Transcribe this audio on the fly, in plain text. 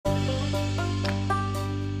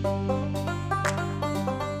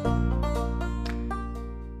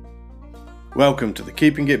Welcome to the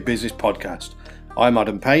Keeping It Business podcast. I'm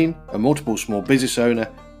Adam Payne, a multiple small business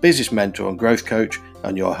owner, business mentor and growth coach,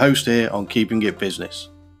 and your host here on Keeping It Business.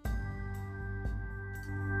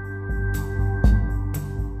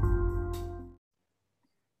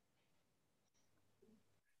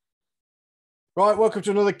 Right, welcome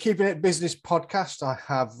to another Keeping It Business podcast. I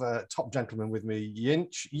have a top gentleman with me,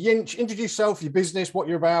 Yinch. Yinch, introduce yourself, your business, what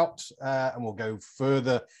you're about, and we'll go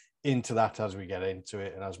further into that as we get into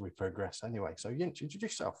it and as we progress anyway. So Yinch,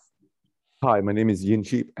 introduce yourself. Hi, my name is Yin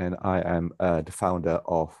Cheap and I am the founder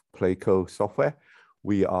of Playco Software.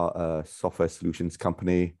 We are a software solutions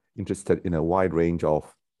company interested in a wide range of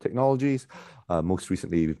technologies. Most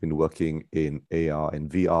recently, we've been working in AR and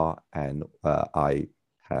VR, and I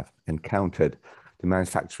have encountered the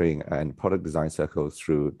manufacturing and product design circles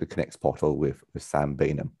through the Connects portal with Sam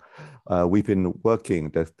Bainham. We've been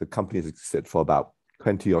working, the company has existed for about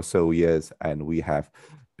 20 or so years, and we have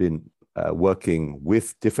been working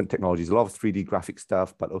with different technologies, a lot of 3D graphic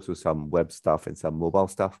stuff, but also some web stuff and some mobile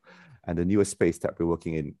stuff. And the newest space that we're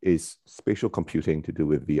working in is spatial computing to do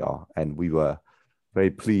with VR. And we were very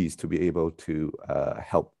pleased to be able to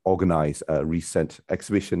help organize a recent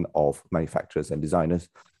exhibition of manufacturers and designers.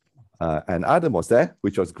 And Adam was there,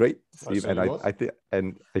 which was great.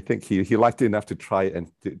 And I think he liked it enough to try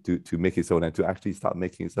and to make his own and to actually start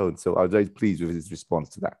making his own. So I was very pleased with his response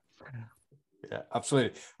to that. Yeah,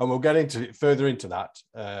 absolutely. And we'll get further into that,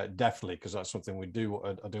 definitely, because that's something I do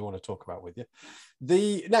want to talk about with you.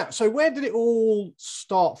 So where did it all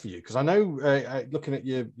start for you? Because I know, looking at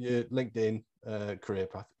your LinkedIn career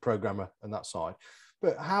path, programmer and that side,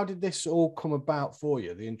 but how did this all come about for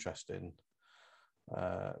you, the interest in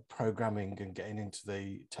programming and getting into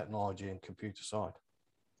the technology and computer side?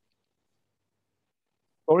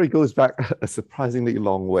 Story goes back a surprisingly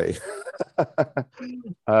long way.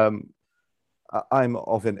 I'm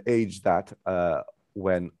of an age that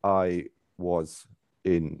when I was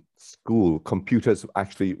in school, computers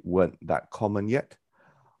actually weren't that common yet.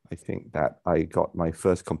 I think that I got my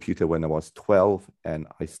first computer when I was 12, and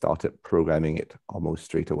I started programming it almost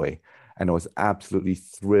straight away. And I was absolutely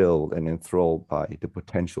thrilled and enthralled by the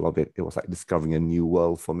potential of it. It was like discovering a new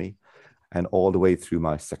world for me. And all the way through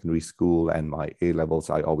my secondary school and my A-levels,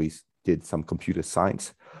 I always did some computer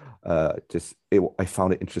science. I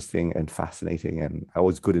found it interesting and fascinating, and I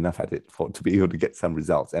was good enough at it to be able to get some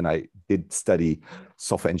results. And I did study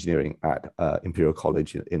software engineering at Imperial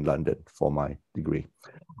College in London for my degree.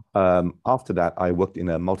 After that, I worked in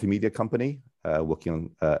a multimedia company,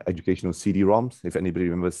 working on educational CD-ROMs. If anybody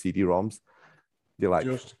remembers CD-ROMs, they're like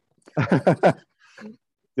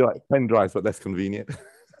they're like pen drives, but less convenient.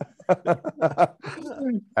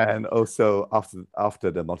 And also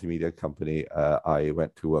after the multimedia company, I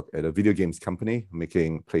went to work at a video games company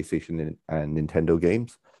making PlayStation and Nintendo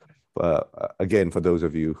games. Again, for those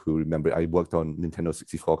of you who remember, I worked on Nintendo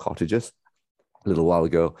 64 cartridges a little while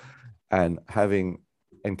ago, and having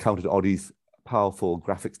encountered all these powerful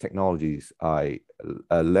graphics technologies, I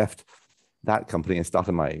left that company and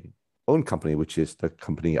started my own company, which is the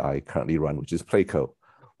company I currently run, which is Playco,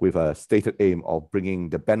 with a stated aim of bringing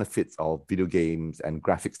the benefits of video games and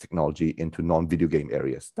graphics technology into non-video game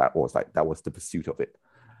areas. That was the pursuit of it.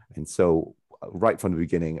 And so right from the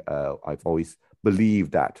beginning, I've always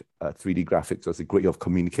believed that 3D graphics was a great way of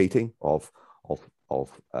communicating, of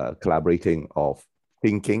collaborating, of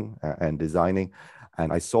thinking and designing.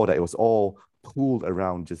 And I saw that it was all pooled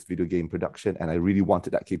around just video game production, and I really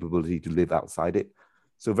wanted that capability to live outside it.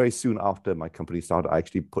 So very soon after my company started, I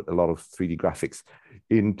actually put a lot of 3D graphics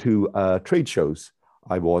into trade shows.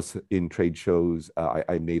 I was in trade shows.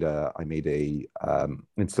 I made a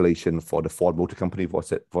installation for the Ford Motor Company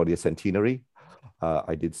for their centenary.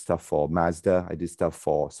 I did stuff for Mazda. I did stuff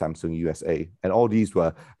for Samsung USA. And all these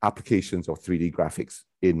were applications of 3D graphics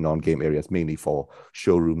in non-game areas, mainly for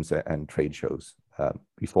showrooms and trade shows,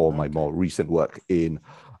 before my more recent work in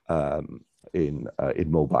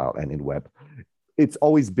mobile and in web. It's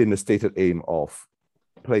always been the stated aim of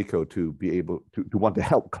Playco to be able to want to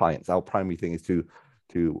help clients. Our primary thing is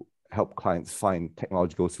to help clients find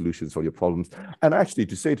technological solutions for your problems. And actually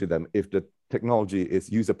to say to them, if the technology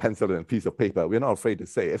is use a pencil and a piece of paper, we're not afraid to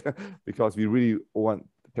say it because we really want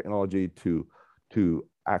technology to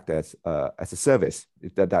act as a service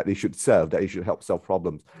that they should serve, that it should help solve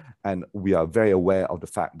problems. And we are very aware of the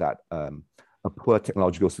fact that a poor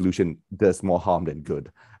technological solution does more harm than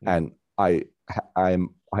good. And I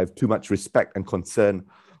have too much respect and concern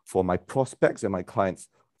for my prospects and my clients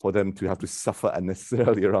for them to have to suffer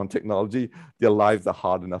unnecessarily around technology. Their lives are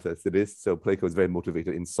hard enough as it is. So Playco is very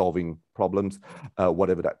motivated in solving problems,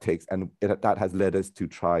 whatever that takes. And that has led us to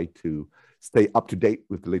try to stay up to date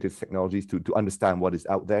with the latest technologies, to understand what is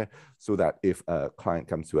out there, so that if a client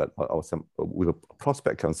comes to us, or with a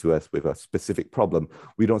prospect comes to us with a specific problem,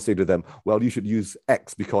 we don't say to them, well, you should use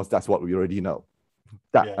X because that's what we already know.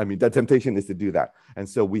 I mean, the temptation is to do that. And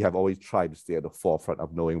so we have always tried to stay at the forefront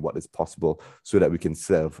of knowing what is possible so that we can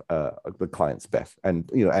serve the clients best. And,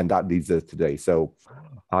 and that leads us today. So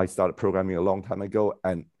I started programming a long time ago,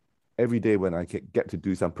 and every day when I get to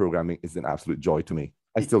do some programming is an absolute joy to me.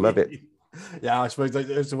 I still love it. Yeah, I suppose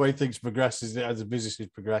that's the way things progress, is as the businesses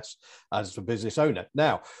progress as a business owner.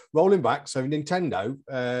 Now, rolling back, so Nintendo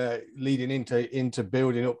leading into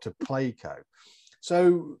building up to Playco.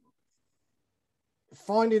 So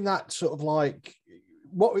finding that sort of like,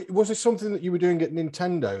 what was it, something that you were doing at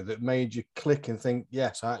Nintendo that made you click and think,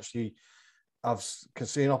 yes, I can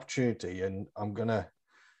see an opportunity and I'm gonna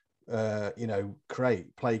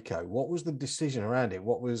create Playco? What was the decision around it?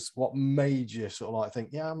 What made you sort of like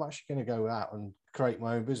think, yeah, I'm actually going to go out and create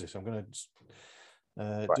my own business? I'm going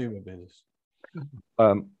to do my business.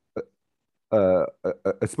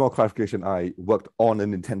 A small clarification: I worked on a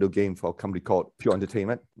Nintendo game for a company called Pure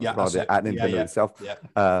Entertainment, rather at Nintendo itself.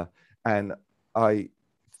 Yeah. And I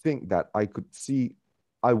think that I could see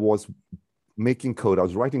I was making code. I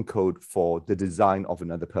was writing code for the design of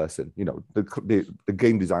another person. The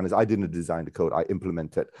game designers. I didn't design the code. I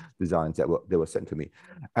implemented designs that were sent to me,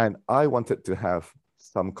 and I wanted to have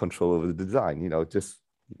some control over the design.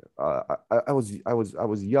 I was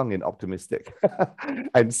young and optimistic,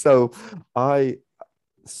 and so I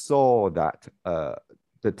saw that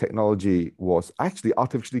the technology was actually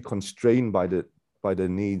artificially constrained by the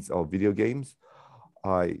needs of video games.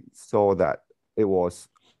 I saw that it was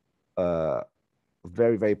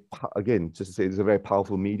very, very, again, just to say, it's a very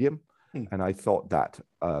powerful medium. And I thought that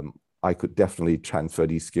I could definitely transfer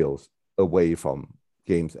these skills away from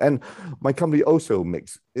games. And my company also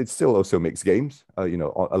makes games,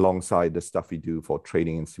 alongside the stuff we do for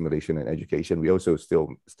training and simulation and education. We also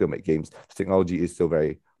still make games. The technology is still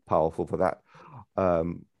very powerful for that.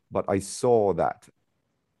 But I saw that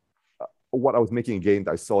what I was making in games,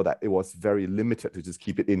 I saw that it was very limited to just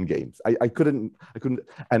keep it in games. I couldn't,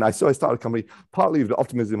 and I started a company partly with the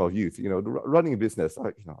optimism of youth. Running a business.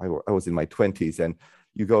 I was in my 20s, and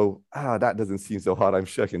you go, that doesn't seem so hard. I'm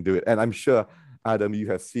sure I can do it. And I'm sure, Adam, you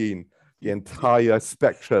have seen the entire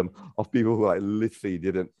spectrum of people who literally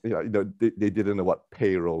didn't, they didn't know what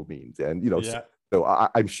payroll means, and so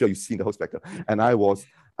I'm sure you've seen the whole spectrum. And I was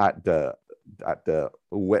at the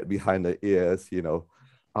wet behind the ears,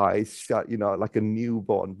 I shut, like a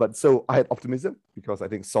newborn. But so I had optimism, because I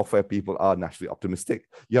think software people are naturally optimistic.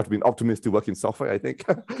 You have to be an optimist to work in software, I think,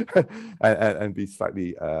 and be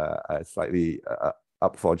slightly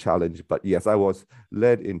up for a challenge. But yes, I was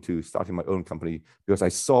led into starting my own company because I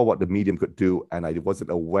saw what the medium could do, and I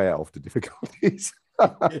wasn't aware of the difficulties.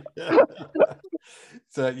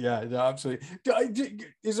 So yeah, no, absolutely.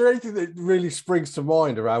 Is there anything that really springs to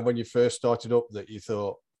mind around when you first started up that you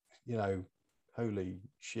thought, holy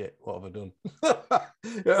shit, what have I done?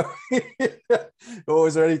 Or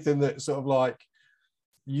is there anything that sort of like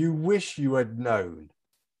you wish you had known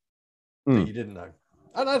that you didn't know?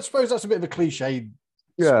 And I suppose that's a bit of a cliche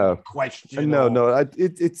question. No,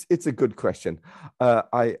 it's a good question.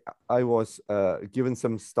 I was given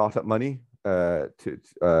some startup money from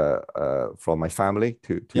my family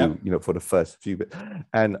to for the first few bit,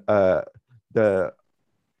 and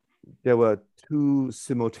there were two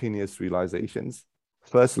simultaneous realizations.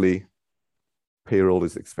 Firstly, payroll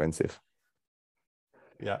is expensive.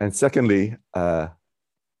 Yeah. And secondly,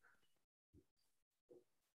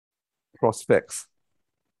 prospects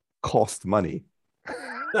cost money.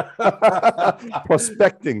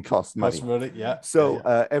 Prospecting costs money. Cost money, yeah. So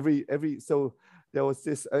so there was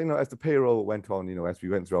this, as the payroll went on, as we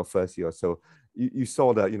went through our first year or so, you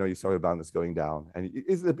saw that, you saw your balance going down. And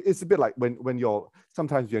it's a bit like when you're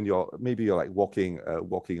like walking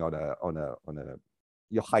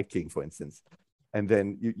you're hiking, for instance, and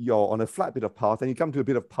then you're on a flat bit of path, and you come to a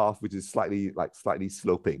bit of path which is slightly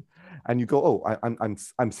sloping, and you go, oh,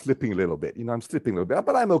 I'm slipping a little bit, I'm slipping a little bit,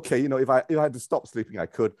 but I'm okay. If I had to stop slipping, I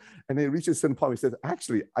could. And then it reaches a certain point where he says,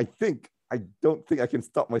 actually, I don't think I can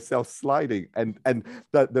stop myself sliding. And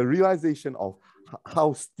the realization of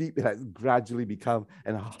how steep it has gradually become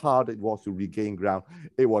and how hard it was to regain ground,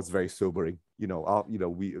 it was very sobering.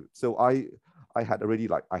 I had already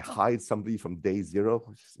I hired somebody from day zero,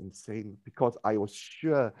 which is insane, because I was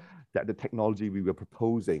sure that the technology we were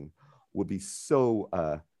proposing would be so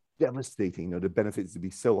devastating, the benefits would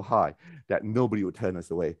be so high that nobody would turn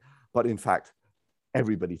us away. But in fact,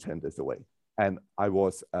 everybody turned us away. And I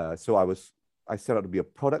set out to be a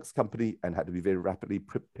products company and had to be very rapidly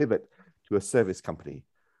pivot to a service company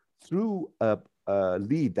through a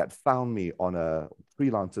lead that found me on a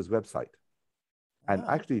freelancer's website. And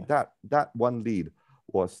actually that one lead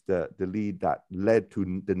was the lead that led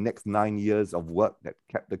to the next 9 years of work that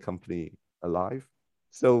kept the company alive.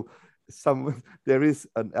 So there is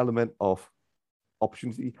an element of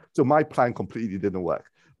opportunity. So my plan completely didn't work,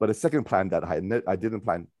 but the second plan that I didn't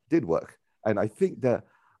plan did work. And I think the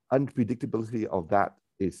unpredictability of that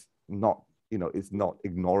is not, it's not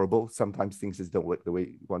ignorable. Sometimes things just don't work the way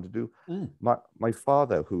you want to do. My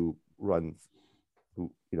father,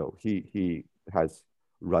 he has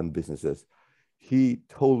run businesses. He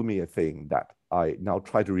told me a thing that I now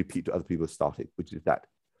try to repeat to other people starting, which is that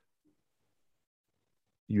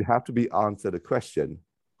you have to answer the question,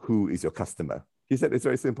 who is your customer? He said, it's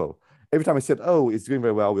very simple. Every time I said, oh, it's doing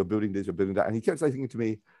very well, we're building this, we're building that. And he kept saying to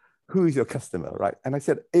me, who is your customer, right? And I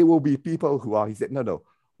said, it will be people who are, he said, no,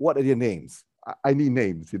 what are their names? I need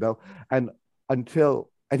names, And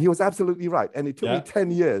he was absolutely right. And it took me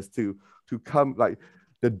 10 years to come, like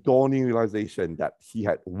the dawning realization that he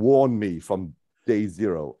had warned me from day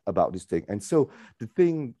zero about this thing. And so the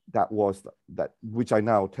thing which I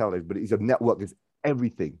now tell everybody is your network is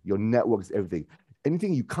everything. Your network is everything.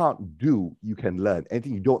 Anything you can't do, you can learn.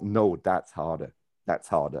 Anything you don't know, that's harder.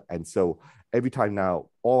 And so every time now,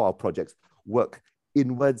 all our projects work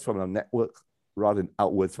inwards from our network rather than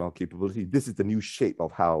outwards from our capability. This is the new shape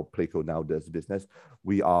of how Playco now does business.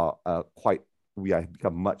 We have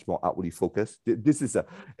become much more outwardly focused. This is a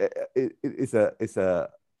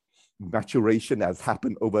maturation that has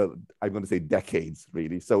happened over, I'm going to say, decades,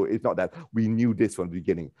 really. So it's not that we knew this from the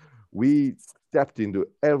beginning. We stepped into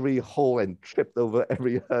every hole and tripped over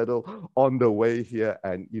every hurdle on the way here,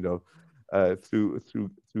 and through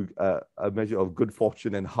a measure of good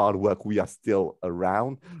fortune and hard work, we are still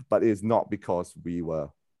around. But it's not because we were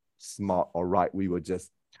smart or right. We were just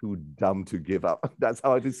too dumb to give up. That's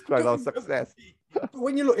how I describe our success. But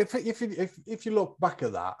when you look, if you look back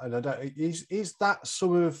at that, and is that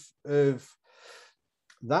some of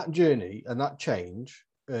that journey and that change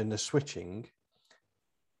and the switching,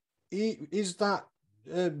 is that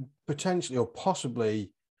potentially or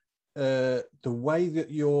possibly the way that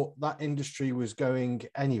that industry was going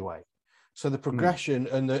anyway? So the progression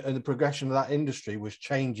and the progression of that industry was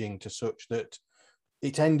changing to such that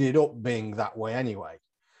it ended up being that way anyway.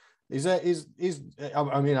 Am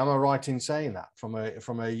I right in saying that from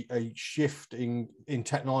a shift in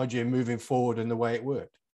technology and moving forward in the way it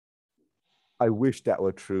worked? I wish that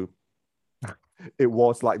were true. It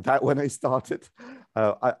was like that when I started.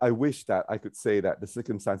 I wish that I could say that the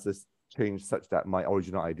circumstances changed such that my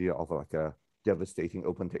original idea of like a devastating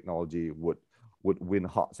open technology would win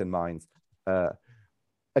hearts and minds.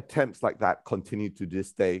 Attempts like that continue to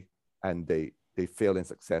this day, and they fail in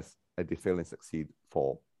success, and they fail and succeed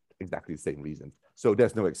for exactly the same reasons. So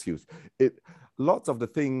there's no excuse. Lots of the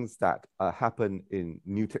things that happen in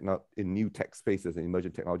new tech spaces and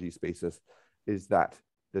emerging technology spaces is that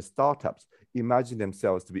the startups imagine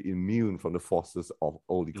themselves to be immune from the forces of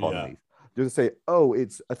old economies. They just say, oh,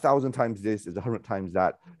 it's 1,000 times this, it's 100 times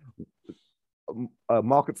that.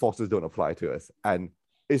 Market forces don't apply to us. And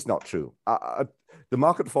it's not true. The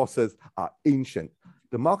market forces are ancient.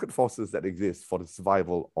 The market forces that exist for the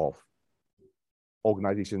survival of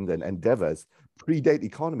organizations and endeavors predate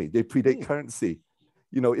economy. They predate currency.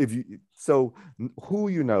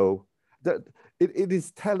 That it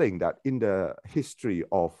is telling that in the history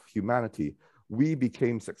of humanity, we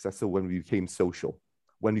became successful when we became social,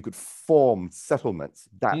 when we could form settlements.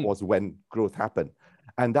 That was when growth happened.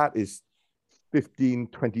 And that is 15,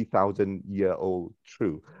 20,000 year old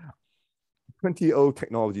true. 20-year-old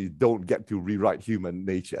technologies don't get to rewrite human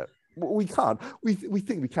nature. We can't. We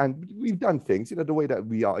think we can. We've done things, the way that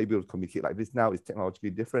we are able to communicate like this now is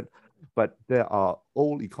technologically different, but there are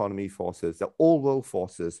old economy forces, the old world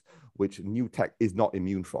forces, which new tech is not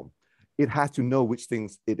immune from. It has to know which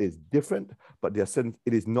things it is different, but there are certain,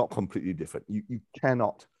 it is not completely different. You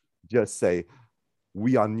cannot just say,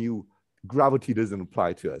 we are new, gravity doesn't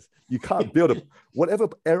apply to us. You can't build whatever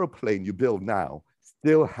aeroplane you build now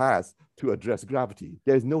still has to address gravity.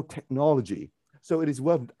 There's no technology. So it is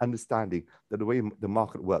worth understanding that the way the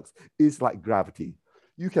market works is like gravity.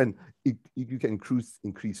 You can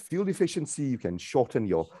increase fuel efficiency, you can shorten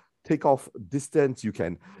your takeoff distance, you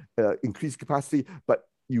can increase capacity, but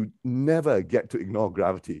you never get to ignore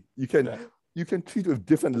gravity. You can treat it with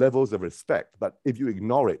different levels of respect, but if you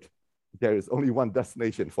ignore it, there is only one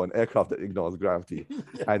destination for an aircraft that ignores gravity,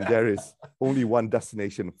 and there is only one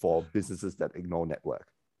destination for businesses that ignore network.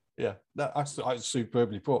 Yeah, that's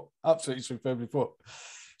superbly put. Absolutely superbly put.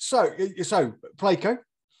 So Playco,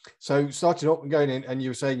 So started up and going in, and you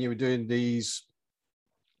were saying you were doing these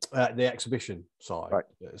the exhibition side. Right.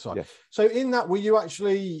 Yes. So in that, were you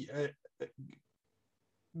actually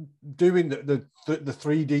doing the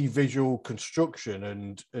 3D visual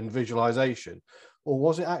construction and visualization, or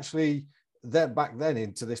was it actually then back then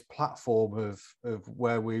into this platform of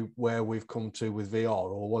where we've come to with VR,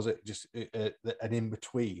 or was it just an in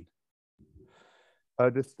between?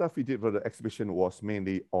 The stuff we did for the exhibition was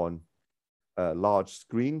mainly on large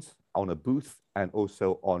screens on a booth and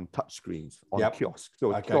also on touch screens on kiosks.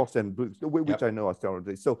 So kiosks and booths, which I know are still.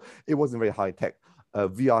 So it wasn't very high tech.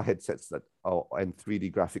 VR headsets that and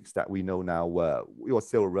 3D graphics that we know now were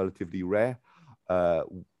still relatively rare.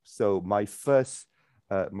 So my first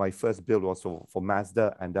build was for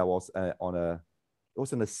Mazda, and that was on a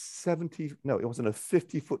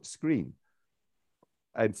 50-foot screen.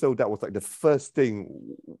 And so that was like the first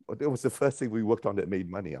thing. It was the first thing we worked on that made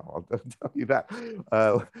money. I'll tell you that.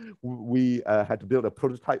 We had to build a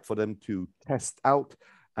prototype for them to test out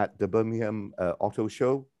at the Birmingham Auto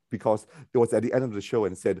Show, because it was at the end of the show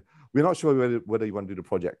and said, we're not sure whether you want to do the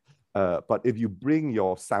project, but if you bring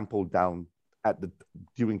your sample down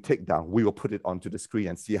during takedown, we will put it onto the screen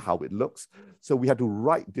and see how it looks. So we had to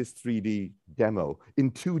write this 3D demo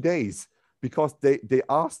in 2 days, because they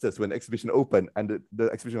asked us when the exhibition opened, and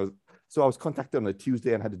the exhibition was, so I was contacted on a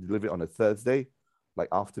Tuesday and had to deliver it on a Thursday, like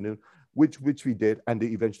afternoon, which we did, and they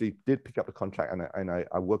eventually did pick up the contract, and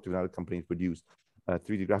I worked with another company to produce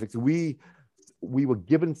 3D graphics. We were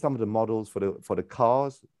given some of the models for the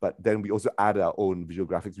cars, but then we also added our own visual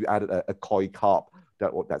graphics. We added a koi carp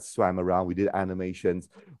that swam around. We did animations.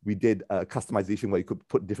 We did customization where you could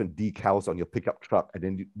put different decals on your pickup truck, and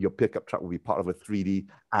then your pickup truck will be part of a 3D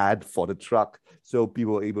ad for the truck. So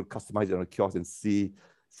people were able to customize it on a kiosk and see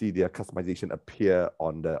their customization appear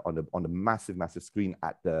on the massive screen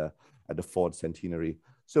at the Ford Centenary.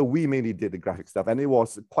 So we mainly did the graphic stuff, and it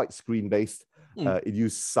was quite screen based. It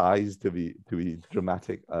used size to be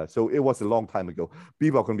dramatic. So it was a long time ago.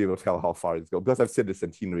 People are going to be able to tell how far it's go, because I've said the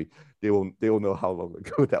Centenary. They will know how long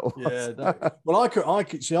ago that was. Yeah. Well, I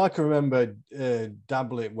can remember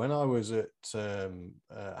dabbling when I was at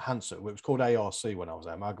Hanson. It was called ARC when I was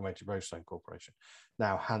there, Amalgamated Roadstone Corporation.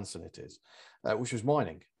 Now Hanson it is, which was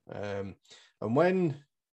mining. And when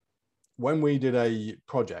we did a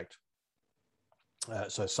project,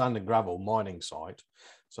 so sand and gravel mining site.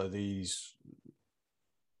 So these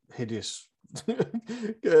hideous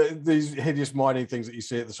mining things that you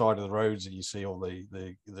see at the side of the roads, and you see all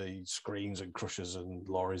the screens and crushers and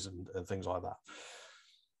lorries and things like that.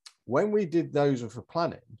 When we did those for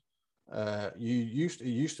planning, it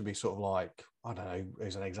used to be sort of like, I don't know,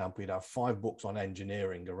 as an example, you'd have 5 books on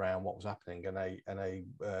engineering around what was happening, and a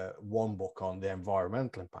 1 book on the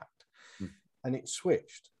environmental impact. And it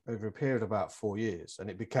switched over a period of about 4 years,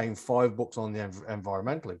 and it became 5 books on the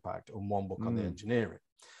environmental impact and 1 book on the engineering.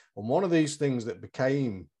 And one of these things that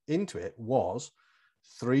became into it was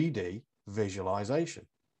 3D visualization.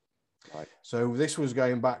 Right. So this was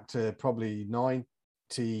going back to probably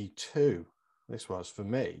 92. This was for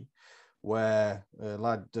me, where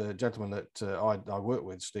a gentleman that I worked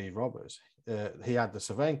with, Steve Roberts, he had the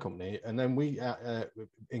surveying company, and then we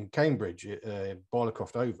in Cambridge,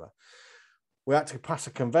 Boilercroft over, we had to pass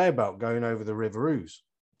a conveyor belt going over the River Ouse,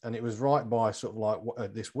 and it was right by sort of like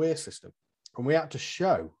this weir system, and we had to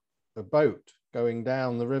show a boat going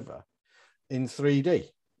down the river in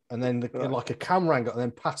 3D, and then like a camera angle, and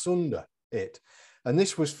then pass under it. And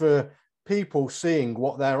this was for people seeing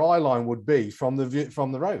what their eye line would be from the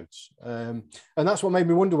roads, and that's what made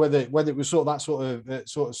me wonder whether it was sort of that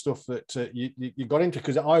sort of stuff that you got into,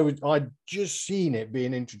 because I'd just seen it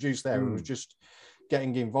being introduced there. It was just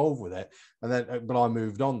getting involved with it, and then but I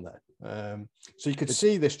moved on there, so you could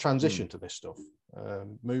see this transition to this stuff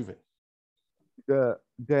moving.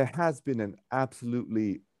 There has been an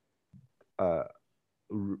absolutely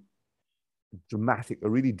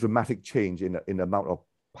really dramatic change in the amount of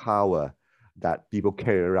power that people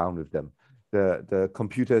carry around with them. The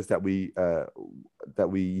computers that we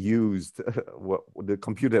used, the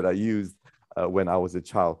computer that I used when I was a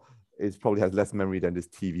child, it probably has less memory than this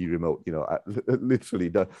TV remote. You know, literally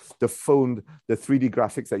the phone, the 3D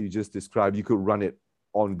graphics that you just described, you could run it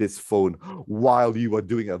on this phone while you were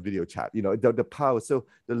doing a video chat. You know, the power. So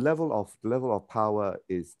the level of power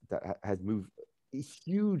has moved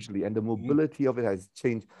hugely, and the mobility of it has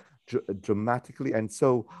changed dramatically. And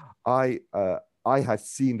so I have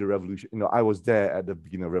seen the revolution. You know, I was there at the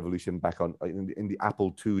beginning of revolution back in the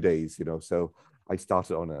Apple II days. You know, so I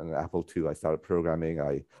started on an Apple II. I started programming.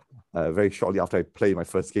 Very shortly after I played my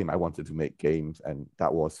first game, I wanted to make games, and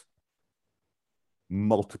that was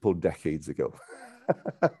multiple decades ago.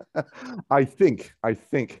 I think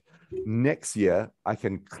next year I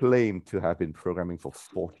can claim to have been programming for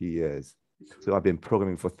 40 years. So I've been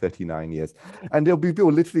programming for 39 years. And there'll be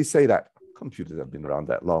people literally say that computers have been around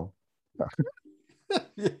that long.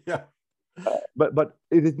 Yeah. But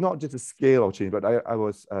it is not just a scale of change. But I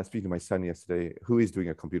was speaking to my son yesterday, who is doing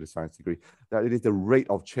a computer science degree, that it is the rate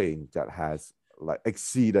of change that has like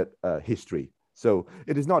exceeded history. So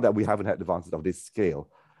it is not that we haven't had advances of this scale.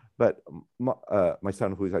 But my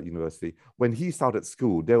son, who is at university, when he started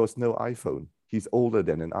school, there was no iPhone. He's older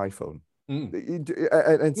than an iPhone.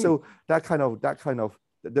 And so that kind of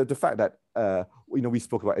the fact that we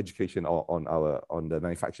spoke about education on the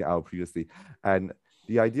manufacturing hour previously, and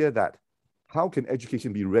the idea that how can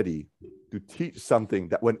education be ready to teach something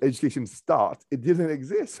that when education starts it didn't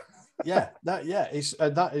exist.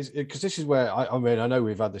 That is because this is where I mean I know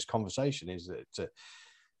we've had this conversation is that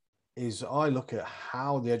I look at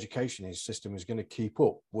how the education system is going to keep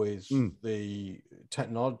up with the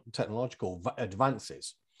technological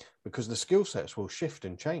advances, because the skill sets will shift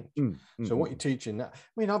and change. So what you're teaching now,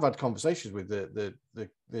 I mean, I've had conversations with the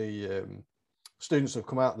students who've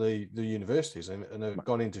come out the universities and have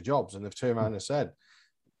gone into jobs, and they've turned around and said,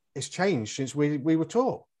 it's changed since we were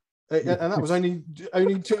taught. And that was only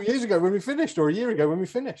 2 years ago when we finished, or a year ago when we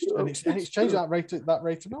finished. And it's changed that rate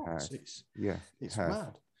of knots. It's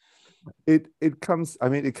mad. It comes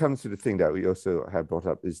to the thing that we also have brought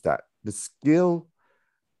up, is that the skill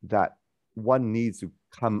that one needs to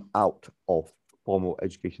come out of formal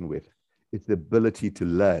education with is the ability to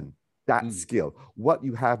learn that skill. What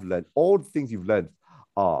you have learned, all the things you've learned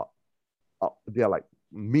they're like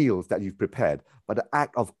meals that you've prepared, but the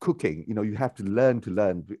act of cooking, you have to learn.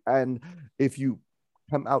 And if you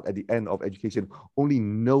come out at the end of education only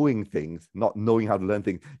knowing things, not knowing how to learn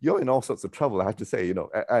things, you're in all sorts of trouble, I have to say.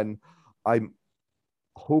 And I'm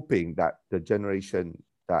hoping that the generation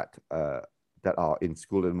that are in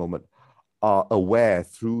school at the moment are aware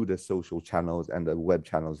through the social channels and the web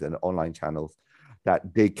channels and the online channels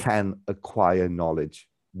that they can acquire knowledge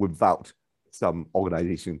without some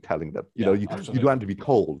organization telling them. You don't have to be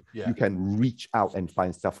told. You can reach out and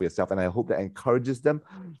find stuff for yourself. And I hope that encourages them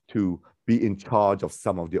to be in charge of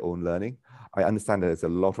some of their own learning. I understand that there's a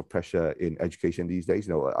lot of pressure in education these days.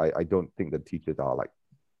 I don't think that teachers are like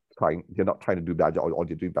they're not trying to do bad or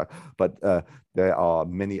they're doing bad, but there are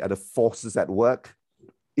many other forces at work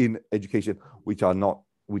in education which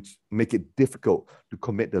make it difficult to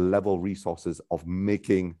commit the level of resources of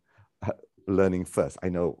making learning first.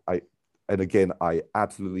 And again, I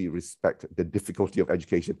absolutely respect the difficulty of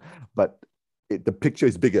education, but the picture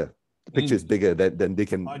is bigger. The picture is bigger than they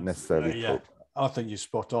can necessarily hope. I think you're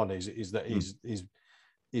spot on. Is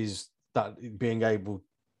that being able,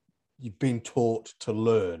 you've been taught to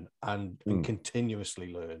learn and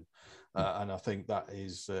continuously learn, and I think that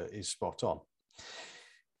is spot on.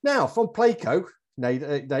 Now, from Playco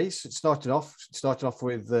days, it started off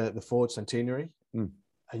with the Ford Centenary,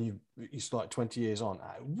 and you start 20 years on.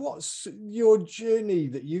 What's your journey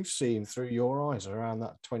that you've seen through your eyes around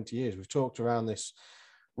that 20 years? We've talked around this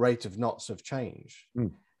rate of knots of change.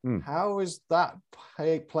 How has that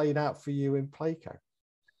played out for you in Playco?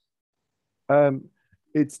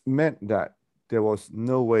 It's meant that there was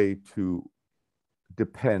no way to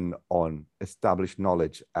depend on established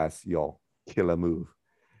knowledge as your killer move.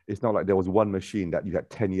 It's not like there was one machine that you had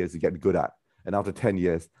 10 years to get good at, and after 10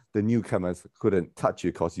 years, the newcomers couldn't touch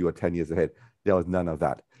you because you were 10 years ahead. There was none of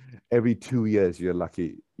that. Every 2 years, you're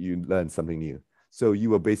lucky you learned something new. So you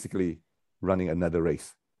were basically running another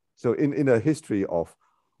race. So in the history of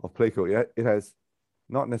Playco, it has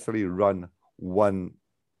not necessarily run one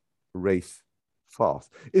race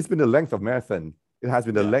fast. It's been the length of marathon. It has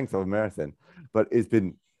been the length of a marathon, but it's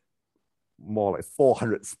been more like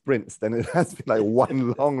 400 sprints than it has been like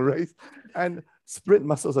one long race. And sprint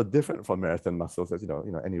muscles are different from marathon muscles, as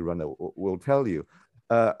any runner will tell you.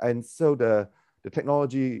 And so the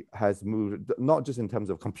technology has moved, not just in terms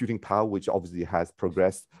of computing power, which obviously has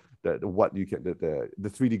progressed. The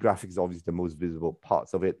 3D graphics is obviously the most visible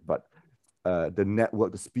parts of it, but the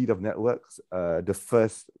network, the speed of networks, the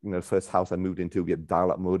first house I moved into, we had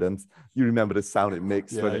dial-up modems. You remember the sound it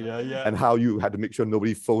makes, and how you had to make sure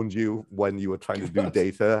nobody phoned you when you were trying to do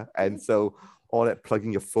data, and so all that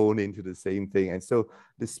plugging your phone into the same thing, and so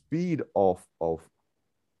the speed of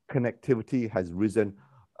connectivity has risen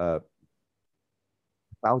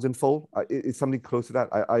thousandfold. It's something close to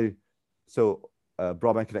that. So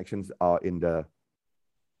broadband connections are in the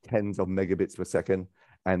tens of megabits per second.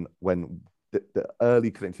 And when the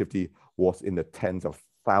early connectivity was in the tens of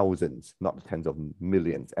thousands, not the tens of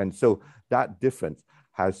millions. And so that difference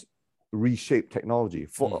has reshape technology.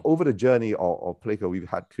 For over the journey of Playco,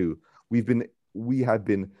 we have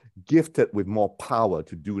been gifted with more power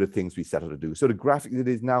to do the things we set out to do. So the graphics, it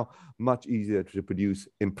is now much easier to produce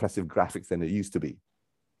impressive graphics than it used to be.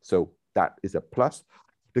 So that is a plus.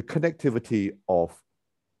 The connectivity of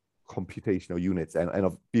computational units and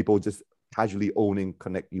of people just casually owning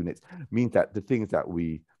Connect units means that the things that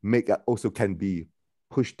we make also can be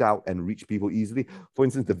pushed out and reach people easily. For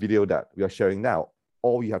instance, the video that we are sharing now,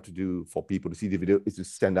 all you have to do for people to see the video is to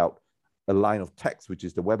send out a line of text, which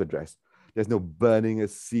is the web address. There's no burning a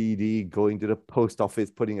CD, going to the post office,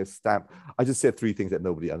 putting a stamp. I just said three things that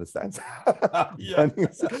nobody understands.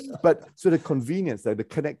 But so the convenience, the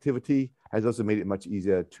connectivity has also made it much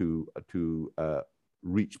easier to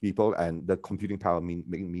reach people, and the computing power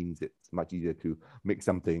means it's much easier to make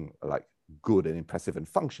something like good and impressive and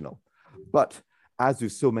functional. But as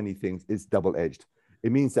with so many things, it's double-edged.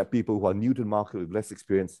 It means that people who are new to the market with less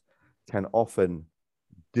experience can often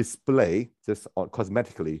display just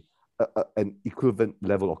cosmetically an equivalent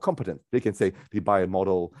level of competence. They can say they buy a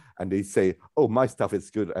model and they say, oh, my stuff is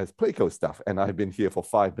good as Playco stuff, and I've been here for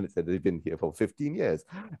 5 minutes and they've been here for 15 years.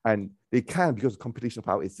 And they can, because the computational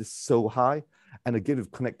power is just so high. And again, with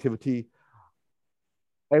connectivity,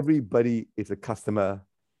 everybody is a customer,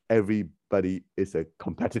 everybody is a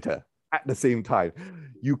competitor at the same time.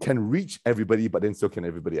 You can reach everybody, but then so can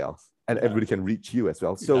everybody else. And everybody can reach you as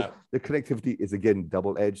well. So the connectivity is, again,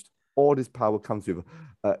 double-edged. All this power comes with,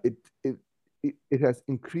 it has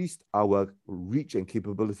increased our reach and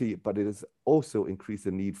capability, but it has also increased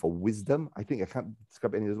the need for wisdom. I think I can't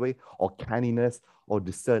describe it any other way, or canniness, or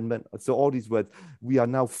discernment. So all these words, we are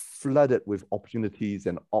now flooded with opportunities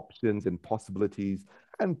and options and possibilities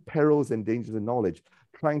and perils and dangers and knowledge.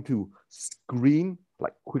 Trying to screen,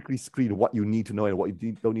 like quickly screen what you need to know and what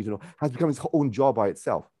you don't need to know, has become its own job by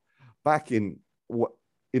itself. Back in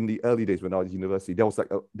the early days when I was at university, there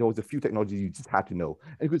was a few technologies you just had to know,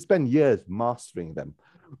 and you could spend years mastering them,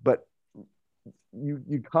 but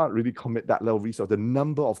you can't really commit that level of resource. The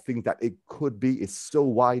number of things that it could be is so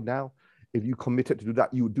wide now. If you committed to do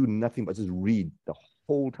that, you would do nothing but just read the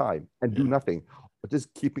whole time and do nothing, but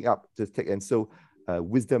just keeping up, and so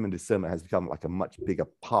wisdom and discernment has become like a much bigger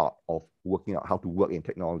part of working out how to work in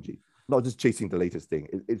technology, not just chasing the latest thing.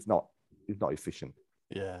 It's not efficient.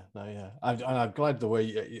 I'm glad the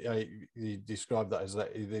way you described that, is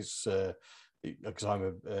that it is, because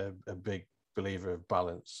I'm a big believer of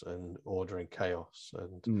balance and order and chaos,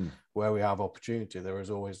 and where we have opportunity, there is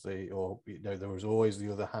always there is always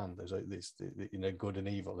the other hand. There's this, good and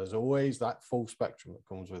evil. There's always that full spectrum that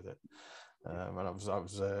comes with it. And I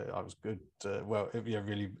was good.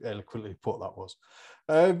 Really eloquently put that was.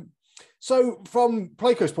 So from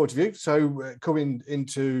Playco's point of view, so coming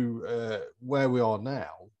into where we are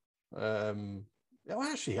now,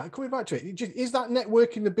 actually, coming back to it, is that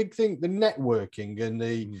networking the big thing? The networking and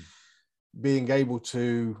the being able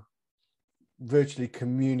to virtually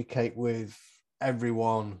communicate with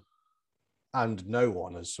everyone and no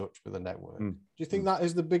one as such with a network. Do you think that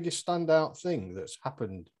is the biggest standout thing that's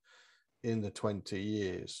happened in the 20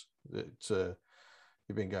 years that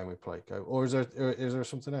you've been going with Playco, or is there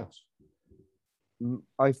something else?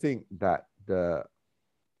 I think that the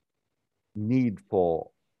need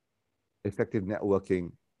for effective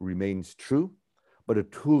networking remains true, but the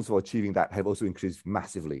tools for achieving that have also increased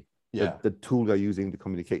massively. The tool we're using to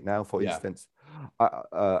communicate now, for instance,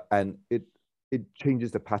 and it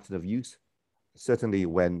changes the pattern of use. Certainly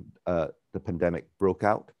when the pandemic broke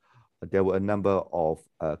out, there were a number of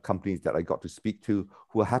companies that I got to speak to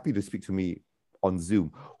who were happy to speak to me on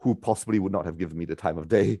Zoom, who possibly would not have given me the time of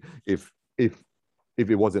day if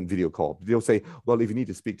it wasn't video call. They'll say, well, if you need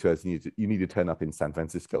to speak to us, you need to turn up in San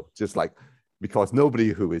Francisco, just like, because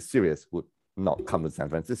nobody who is serious would not come to San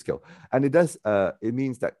Francisco. And it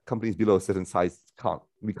means that companies below a certain size can't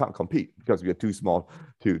compete because we are too small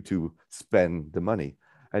to spend the money.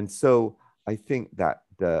 And so I think that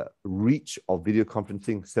the reach of video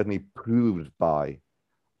conferencing, certainly proved by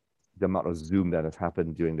the amount of Zoom that has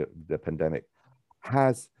happened during the pandemic,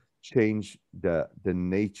 has changed the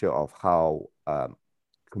nature of how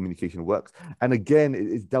communication works. And again,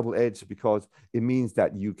 it's double-edged because it means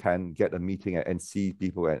that you can get a meeting and see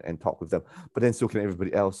people and talk with them, but then so can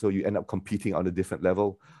everybody else. So you end up competing on a different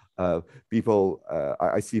level.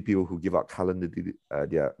 I see people who give out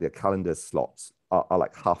their calendar slots are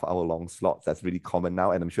like half-hour long slots. That's really common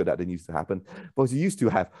now, and I'm sure that didn't used to happen. But you used to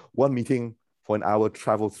have one meeting for an hour,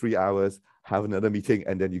 travel 3 hours, have another meeting,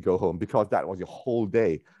 and then you go home, because that was your whole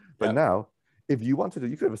day. But now, if you wanted to,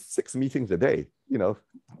 you could have 6 meetings a day,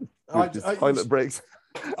 with toilet breaks.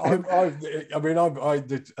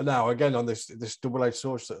 Now again on this double-edged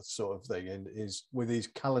sword sort of thing, and is with these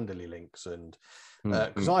Calendly links, and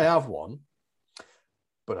because I have one,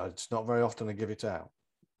 but it's not very often I give it out.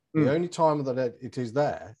 The only time that it is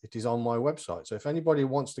there, it is on my website. So if anybody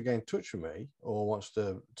wants to get in touch with me or wants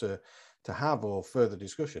to have or further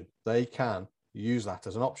discussion, they can use that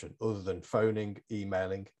as an option other than phoning,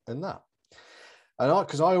 emailing, and that. And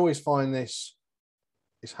because I always find this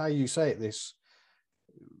is how you say it. This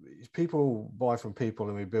people buy from people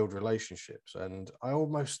and we build relationships, and I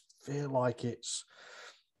almost feel like it's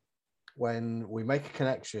when we make a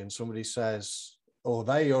connection, somebody says, or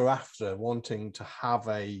they are after wanting to have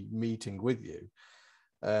a meeting with you,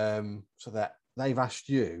 so that they've asked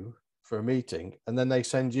you for a meeting, and then they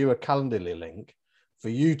send you a Calendly link for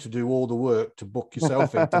you to do all the work to book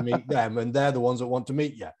yourself in to meet them, and they're the ones that want to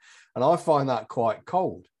meet you. And I find that quite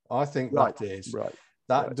cold. I think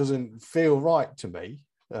that doesn't feel right to me.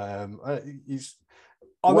 Maybe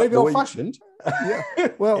old-fashioned. Yeah.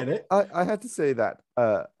 Well, I had to say that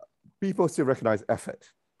people still recognize effort.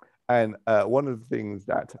 And one of the things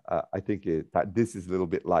that I think is that this is a little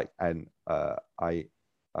bit like, and I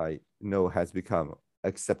know has become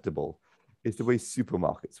acceptable, is the way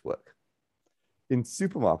supermarkets work. In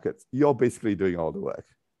supermarkets, you're basically doing all the work.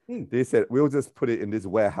 They said, we'll just put it in this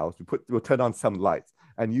warehouse. We'll turn on some lights,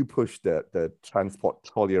 and you push the transport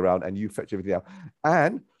trolley around, and you fetch everything out.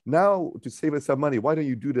 And now, to save us some money, why don't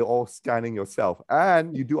you do the all scanning yourself?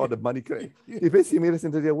 And you do all the money. They basically made us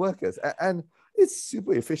into their workers. And it's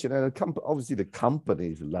super efficient. And obviously, the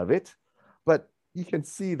companies love it. But you can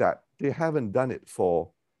see that they haven't done it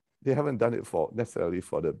necessarily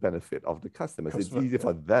for the benefit of the customers. It's easier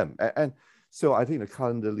for them. And so I think the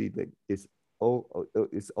Calendly is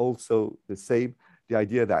also the same. The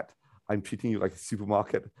idea that I'm treating you like a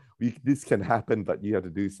supermarket, this can happen, but you have to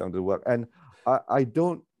do some of the work. And I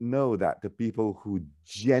don't know that the people who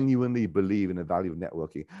genuinely believe in the value of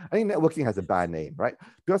networking, I think networking has a bad name, right?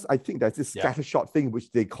 Because I think there's this scattershot thing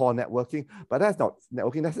which they call networking, but that's not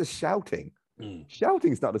networking, that's just shouting.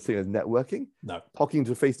 Shouting is not the same as networking. No. Talking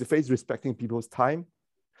to face, respecting people's time,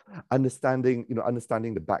 understanding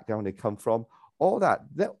the background they come from. All that.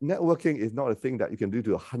 Networking is not a thing that you can do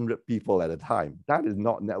to 100 people at a time. That is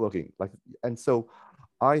not networking. And so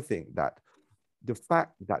I think that the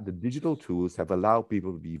fact that the digital tools have allowed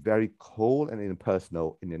people to be very cold and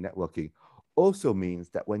impersonal in their networking also means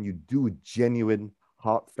that when you do genuine,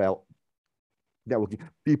 heartfelt networking,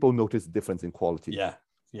 people notice the difference in quality. Yeah.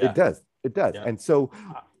 It does. Yeah. And so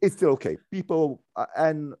it's still okay. People,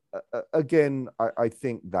 again, I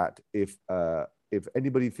think that if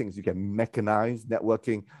anybody thinks you can mechanize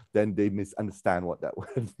networking, then they misunderstand what that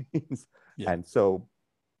word means. Yeah. And so,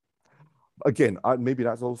 again, maybe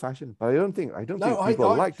that's old-fashioned, but I don't think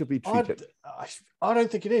people like to be treated. I don't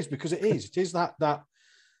think it is, because it is. It is that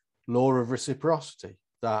law of reciprocity.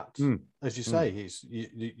 That, as you say, is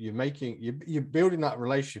you're building that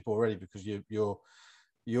relationship already, because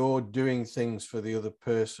you're doing things for the other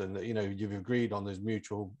person that you've agreed on. There's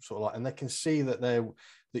mutual sort of and they can see that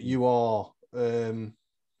you are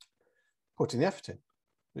putting the effort in.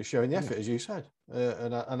 You're showing the effort, as you said,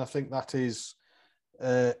 and I think that is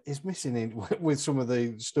missing with some of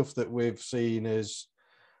the stuff that we've seen as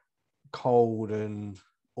cold and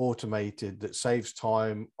automated, that saves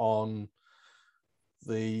time on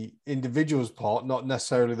the individual's part, not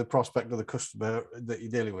necessarily the prospect of the customer that you're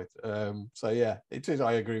dealing with. So yeah, it is.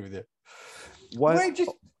 I agree with you. Go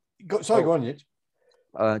on, Yitch.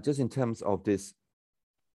 Just in terms of this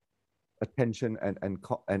attention and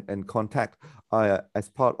contact, as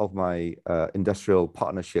part of my industrial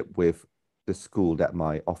partnership with the school that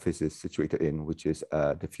my office is situated in, which is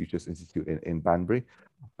the Futures Institute in Banbury,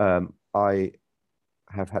 I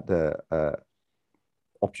have had the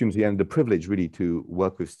opportunity and the privilege really to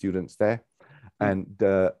work with students there, and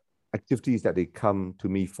the activities that they come to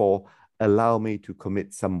me for allow me to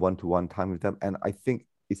commit some one-to-one time with them, and I think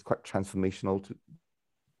it's quite transformational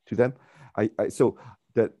to them. So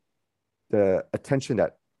the attention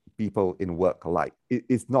that people in work like,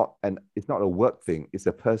 it's not a work thing, it's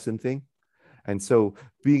a person thing. And so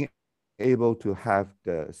being able to have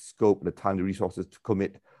the scope, the time, the resources to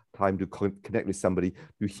commit time to connect with somebody,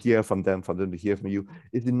 to hear from them to hear from you,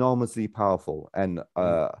 is enormously powerful. And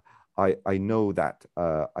I know that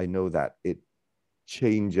it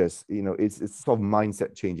changes, it's sort of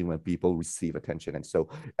mindset changing when people receive attention. And so,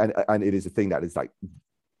 and it is a thing that is like,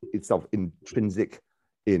 it's sort of intrinsic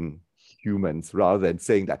in humans, rather than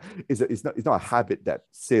saying that it's not a habit that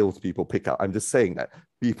salespeople pick up. I'm just saying that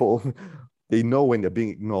people, they know when they're being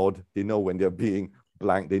ignored, they know when they're being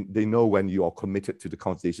blank. They know when you are committed to the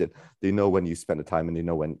conversation. They know when you spend the time, and they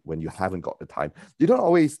know when you haven't got the time. They don't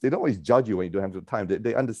always judge you when you don't have the time.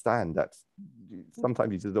 They understand that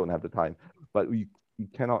sometimes you just don't have the time, but you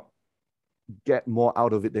cannot get more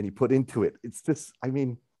out of it than you put into it. It's just, I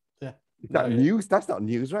mean, yeah. Is that news? That's not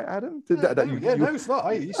news, right, Adam? No, it's not.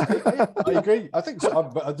 I agree. I think so,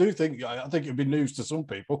 but I do think it'd be news to some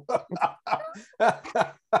people.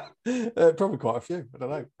 Probably quite a few. I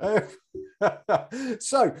don't know.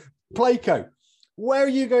 So, Playco, where are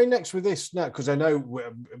you going next with this now? Because I know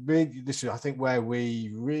this is, I think, where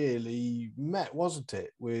we really met, wasn't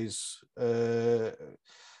it? Was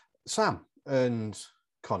Sam and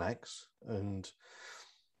Connex and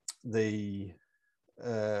the.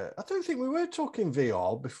 I don't think we were talking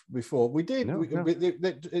VR before. We did. No.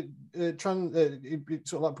 It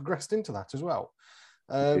sort of like progressed into that as well.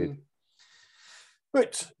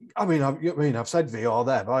 But I mean, I've said VR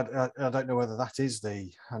there, but I don't know whether that is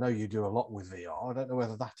the. I know you do a lot with VR. I don't know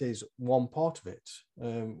whether that is one part of it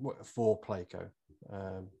for Playco.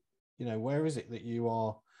 Where is it that you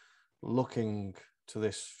are looking to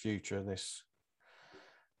this future, this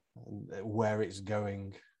where it's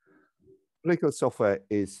going? Playco Software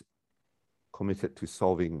is committed to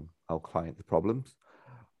solving our clients' problems.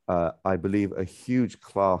 I believe a huge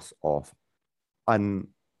class of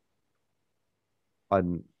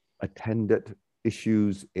unattended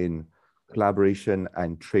issues in collaboration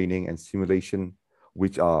and training and simulation,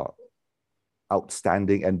 which are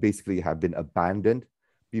outstanding and basically have been abandoned.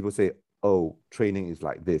 People say, oh, training is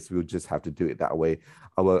like this. We'll just have to do it that way.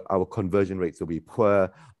 Our conversion rates will be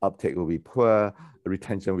poor, uptake will be poor,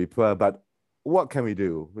 retention will be poor, but what can we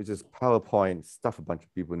do? We just PowerPoint, stuff a bunch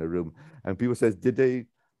of people in the room, and people says, did they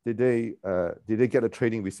get a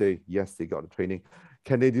training? We say, yes, they got a training.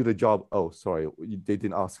 Can they do the job? Oh, sorry, they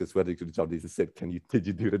didn't ask us whether they could do the job. They just said, did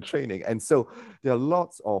you do the training? And so there are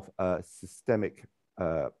lots of systemic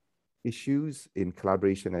issues in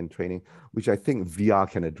collaboration and training, which I think VR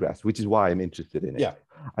can address, which is why I'm interested in it. Yeah.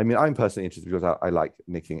 I mean, I'm personally interested because I like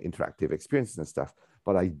making interactive experiences and stuff,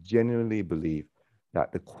 but I genuinely believe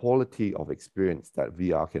that the quality of experience that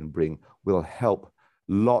VR can bring will help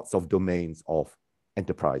lots of domains of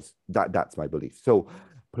enterprise. That's my belief. So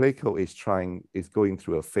Playco is going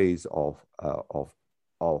through a phase of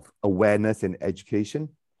awareness and education,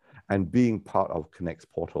 and being part of Connect's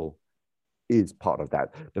portal is part of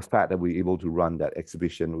that. The fact that we were able to run that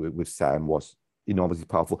exhibition with Sam was enormously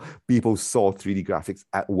powerful. People saw 3D graphics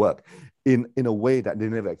at work in a way that they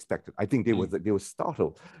never expected. I think they were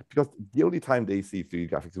startled, because the only time they see 3D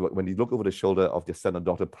graphics is when they look over the shoulder of their son or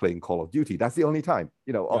daughter playing Call of Duty. That's the only time,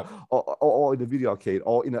 or in a video arcade,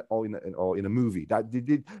 or in a movie. That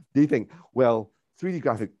they think, well, 3D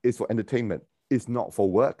graphic is for entertainment. It's not for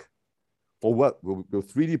work. For work, we'll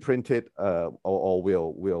 3D print it, or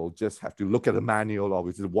we'll just have to look at a manual, or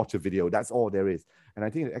we'll just watch a video. That's all there is. And I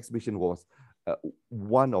think the exhibition was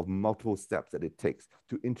one of multiple steps that it takes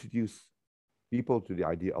to introduce people to the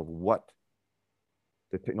idea of what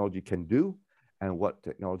the technology can do, and what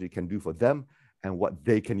technology can do for them, and what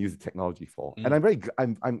they can use the technology for. And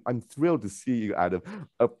I'm thrilled to see you, Adam,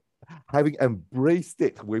 having embraced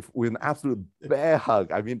it with an absolute bear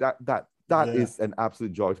hug. I mean, that is an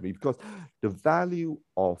absolute joy to me, because the value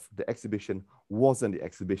of the exhibition wasn't the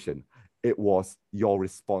exhibition. It was your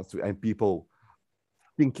response to it, and people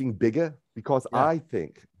thinking bigger, because I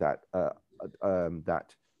think that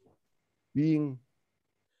that being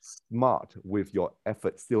smart with your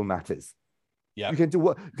effort still matters. You can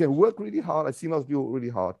work really hard. I've seen lots of people work really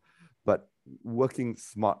hard, but working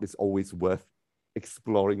smart is always worth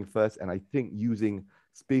exploring first. And I think using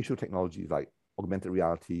spatial technologies like augmented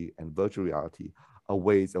reality and virtual reality are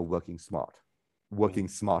ways of working smart, working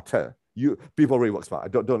smarter. People already work smart. I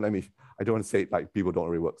don't want to say it like people don't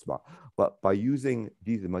already work smart, but by using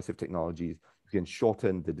these immersive technologies, you can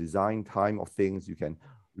shorten the design time of things. You can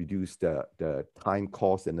reduce the time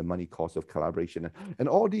cost and the money cost of collaboration, and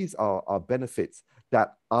all these are benefits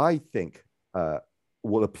that I think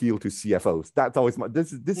will appeal to CFOs. That's always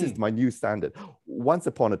this is my new standard. Once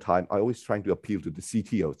upon a time, I always trying to appeal to the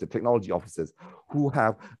CTOs, the technology officers, who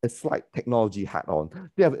have a slight technology hat on.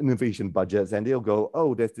 They have innovation budgets, and they'll go,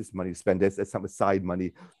 oh, there's this money to spend, there's some aside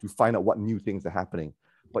money to find out what new things are happening.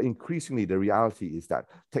 But increasingly, the reality is that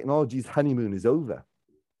technology's honeymoon is over.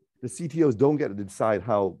 The CTOs don't get to decide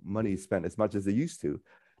how money is spent as much as they used to.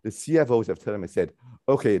 The CFOs have turned them and said,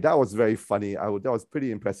 okay, that was very funny. That was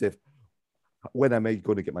pretty impressive. When am I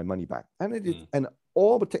going to get my money back? And and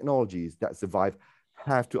all the technologies that survive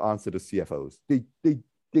have to answer to CFOs.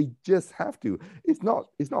 They just have to. It's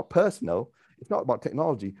not personal. It's not about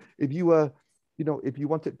technology. If you were, if you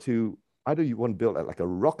wanted to either you want to build like a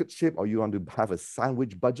rocket ship or you want to have a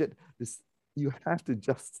sandwich budget. You have to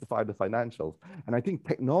justify the financials. And I think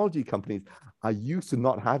technology companies are used to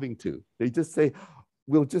not having to. They just say,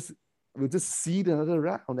 we'll just seed another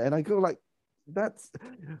round. And I go like, that's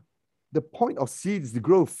the point of seeds is to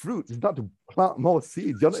grow fruit. It's not to plant more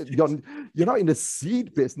seeds. You're not in the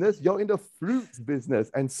seed business. You're in the fruits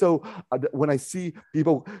business. And so when I see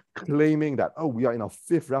people claiming that, oh, we are in our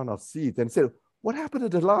 5th round of seeds, and say, what happened to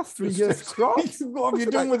the last 3 years' crops? What have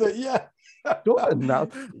you done with it? Yeah. Don't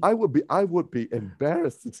announce. I would be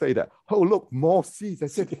embarrassed to say that. Oh, look, more seeds. I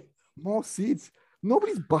said, more seeds.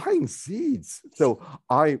 Nobody's buying seeds. So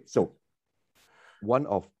one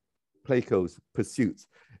of Playco's pursuits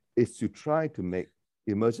is to try to make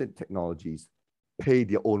emergent technologies pay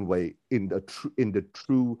their own way in the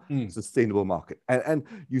true sustainable market. And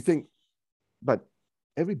you think, but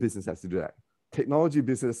every business has to do that. Technology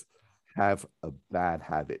business have a bad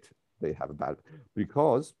habit. They have a bad,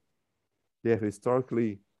 because they have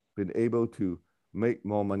historically been able to make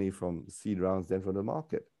more money from seed rounds than from the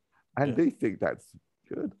market. And they think that's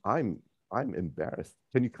good. I'm embarrassed.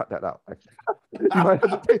 Can you cut that out? You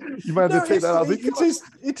might have to take that out.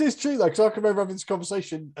 It is true though, because I can remember having this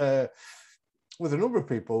conversation with a number of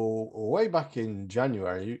people way back in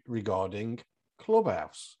January regarding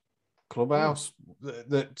Clubhouse.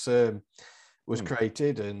 That was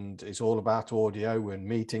created, and it's all about audio and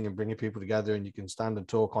meeting and bringing people together, and you can stand and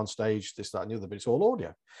talk on stage, this, that, and the other, but it's all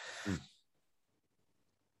audio.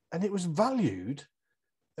 And it was valued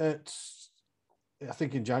at, I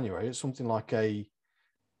think in January, it's something like $1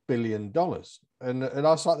 billion. And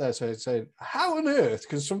I sat there saying, how on earth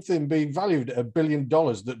can something be valued at $1 billion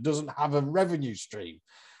that doesn't have a revenue stream?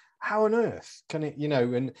 How on earth can it,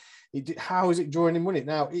 and how is it drawing in money?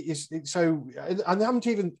 Now it's so, and I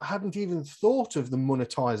hadn't even thought of the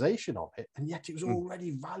monetization of it, and yet it was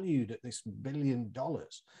already valued at this $1 billion.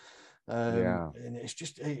 And it's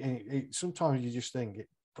just, sometimes you just think it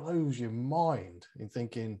blows your mind in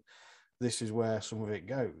thinking this is where some of it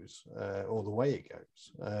goes, or the way it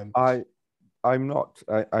goes. I'm not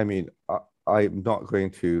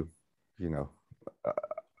going to,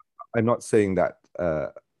 I'm not saying that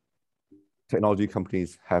technology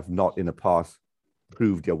companies have not in the past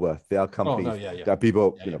proved their worth. There are companies that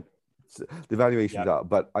people, the valuations are,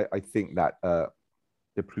 but I think that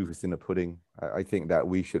the proof is in the pudding. I think that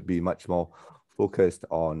we should be much more focused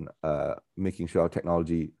on making sure our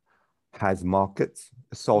technology has markets,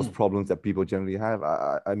 solves problems that people generally have.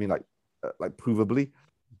 I mean, like provably,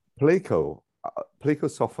 Playco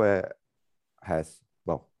software has,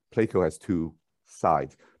 Playco has two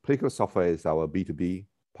sides. Playco software is our B2B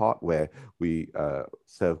part, where we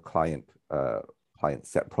serve client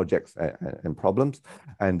set projects and problems,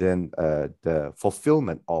 and then the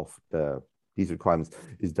fulfillment of these requirements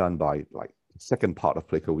is done by like the second part of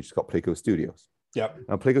Playco, which is called Playco Studios. Yeah.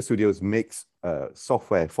 Now Playco Studios makes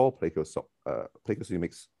software for Playco. Playco Studio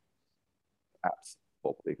makes apps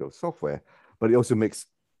for Playco software, but it also makes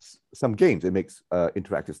some games. It makes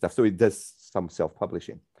interactive stuff. So it does some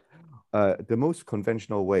self-publishing. The most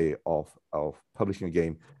conventional way of publishing a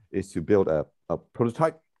game is to build a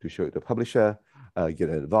prototype to show it to the publisher, get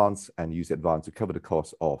an advance, and use advance to cover the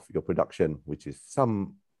cost of your production, which is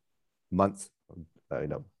some months,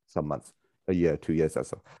 a year, 2 years or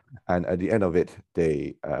so. And at the end of it,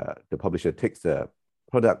 the publisher takes the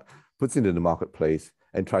product, puts it in the marketplace,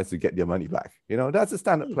 and tries to get their money back. That's a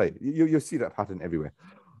standard play. You see that pattern everywhere.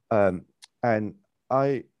 And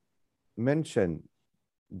I mentioned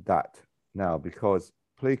that now because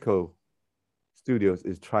Playco Studios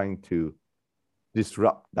is trying to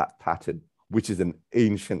disrupt that pattern, which is an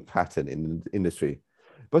ancient pattern in the industry.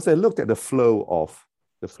 But I looked at the flow of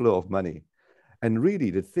money, and really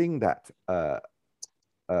the thing that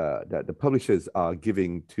that the publishers are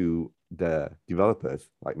giving to the developers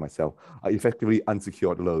like myself are effectively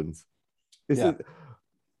unsecured loans.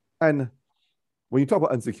 And when you talk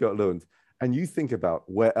about unsecured loans, and you think about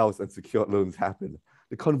where else unsecured loans happen,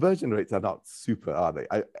 the conversion rates are not super, are they?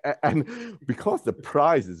 And because the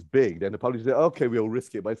prize is big, then the publisher say, okay, we'll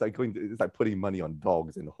risk it, but it's like putting money on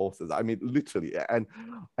dogs and horses. I mean, literally.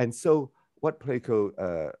 And so what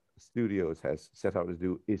Playco Studios has set out to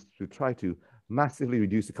do is to try to massively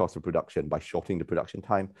reduce the cost of production by shortening the production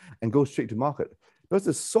time and go straight to market. Because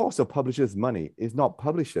the source of publishers' money is not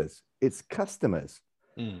publishers, it's customers.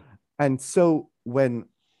 And so when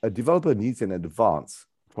a developer needs an advance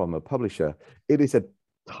from a publisher, it is a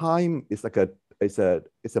buffering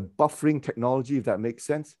technology, if that makes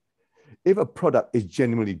sense. If a product is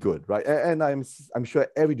genuinely good, right? And I'm sure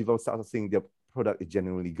every developer starts saying their product is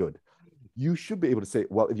genuinely good. you should be able to say,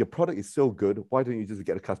 well, if your product is so good, why don't you just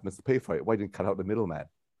get the customers to pay for it? Why don't you cut out the middleman?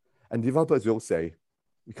 And developers will say,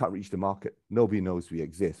 we can't reach the market. Nobody knows we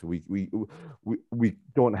exist. We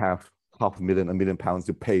don't have £500,000, £1 million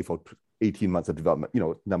to pay for 18 months of development,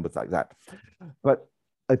 numbers like that. But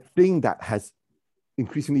a thing that has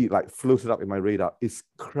increasingly like floated up in my radar is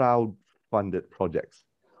crowd-funded projects.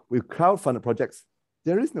 With crowd-funded projects,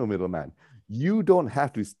 there is no middleman. You don't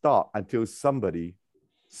have to start until somebody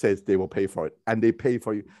says they will pay for it, and they pay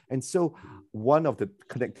for you. And so one of the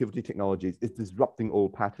connectivity technologies is disrupting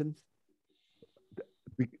old patterns.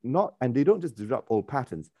 And they don't just disrupt old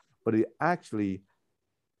patterns, but they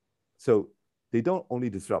don't only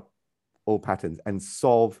disrupt old patterns and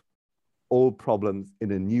solve old problems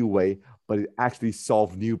in a new way, but it actually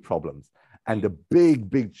solves new problems. And the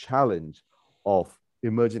big challenge of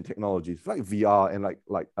emergent technologies like VR and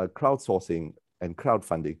like crowdsourcing and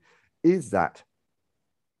crowdfunding is that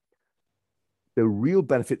the real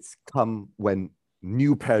benefits come when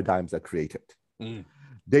new paradigms are created. Mm.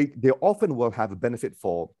 They often will have a benefit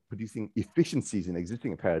for producing efficiencies in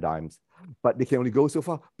existing paradigms, but they can only go so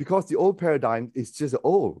far because the old paradigm is just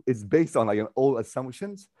old. It's based on like an old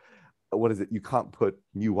assumptions. What is it? You can't put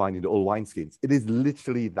new wine into old wineskins. It is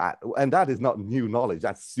literally that. And that is not new knowledge.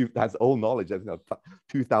 That's old knowledge. That's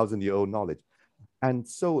 2,000-year-old knowledge. And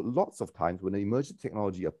so lots of times when an emergent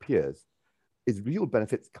technology appears, its real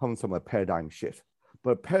benefits come from a paradigm shift.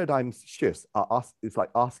 But paradigm shifts it's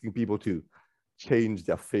like asking people to change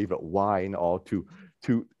their favorite wine or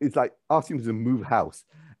it's like asking them to move house.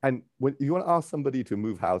 And when you want to ask somebody to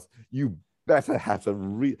move house, you better have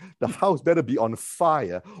the house better be on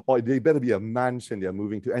fire, or they better be a mansion they're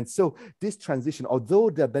moving to. And so this transition, although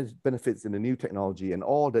there are benefits in the new technology and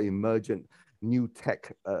all the emergent new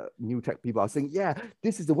tech people are saying, yeah,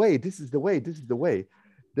 this is the way, this is the way, this is the way.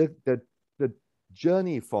 The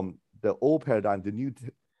journey from the old paradigm, the new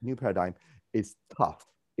paradigm is tough.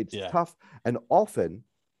 It's tough, and often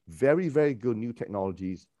very, very good new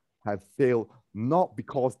technologies have failed not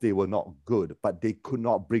because they were not good, but they could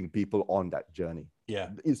not bring people on that journey. Yeah.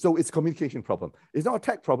 So it's a communication problem. It's not a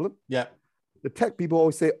tech problem. Yeah. The tech people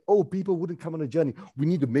always say, oh, people wouldn't come on a journey. We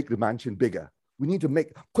need to make the mansion bigger. We need to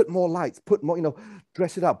put more lights, put more,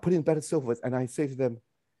 dress it up, put in better sofas. And I say to them,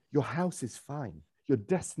 your house is fine. Your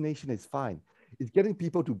destination is fine. It's getting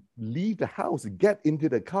people to leave the house, get into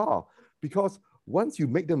the car, because once you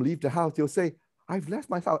make them leave the house, they'll say, I've left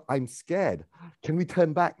my house. I'm scared. Can we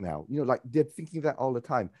turn back now? Like they're thinking that all the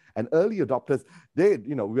time. And early adopters,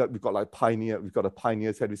 we've got like pioneer. We've got a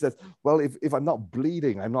pioneer's head who says, well, if I'm not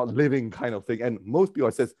bleeding, I'm not living kind of thing. And most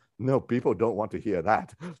people says, no, people don't want to hear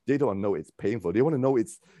that. They don't know it's painful. They want to know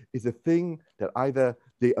it's a thing that either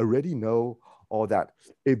they already know, or that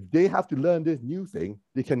if they have to learn this new thing,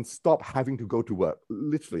 they can stop having to go to work.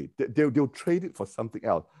 Literally, they'll trade it for something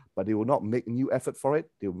else, but they will not make new effort for it.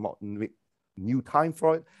 They will not make new time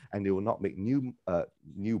for it, and they will not make new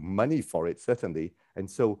money for it, certainly. And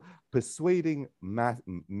so persuading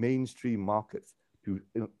mainstream markets to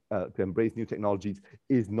embrace new technologies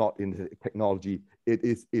is not in the technology, it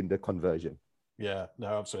is in the conversion. Yeah, no,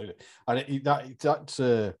 absolutely. And I think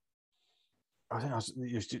that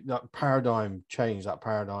paradigm change, that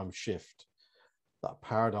paradigm shift, that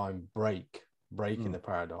paradigm break in the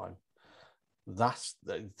paradigm. That's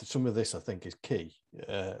some of this I think is key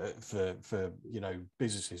for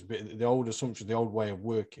businesses. But the old assumption, the old way of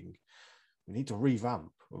working, we need to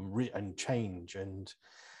revamp and change, and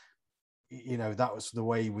that was the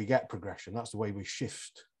way we get progression. That's the way we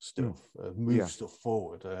shift stuff, move stuff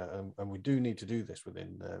forward, and we do need to do this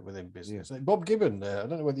within business. Yeah. Bob Gibbon, I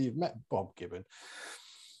don't know whether you've met Bob Gibbon.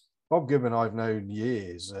 Bob Gibbon, I've known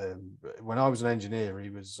years. When I was an engineer, he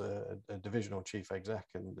was a divisional chief exec,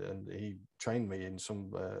 and he trained me in some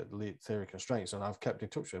theory constraints, and I've kept in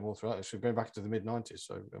touch with him all throughout. So going back to the mid-90s,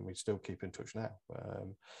 and we still keep in touch now.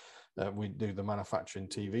 We do the manufacturing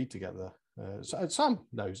TV together. So Sam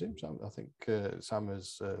knows him. I think Sam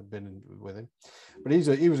has been with him, but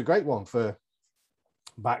he was a great one for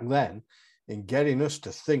back then in getting us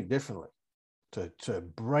to think differently. To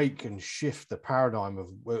break and shift the paradigm of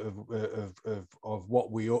what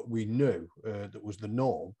we knew that was the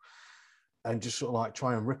norm, and just sort of like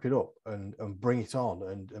try and rip it up and bring it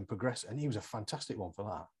on and progress. And he was a fantastic one for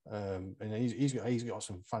that. And he's got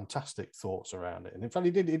some fantastic thoughts around it. And in fact,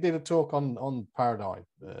 he did a talk on paradigm,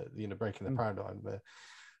 breaking the paradigm. A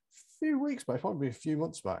few weeks back, probably a few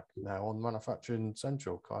months back now, on Manufacturing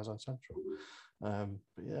Central, Kaizen Central. But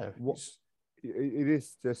yeah, it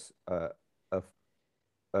is just.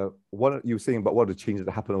 What you were saying about what the changes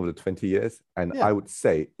that happened over the 20 years, and I would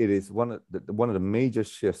say it is one of the major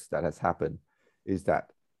shifts that has happened is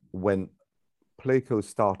that when Playco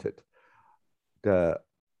started, the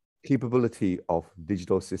capability of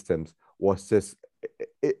digital systems was just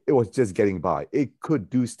it was just getting by. It could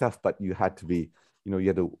do stuff, but you had to be, you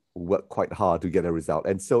had to work quite hard to get a result.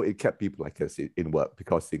 And so it kept people like us in work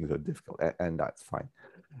because things are difficult, and that's fine.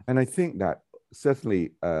 And I think that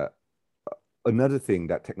certainly another thing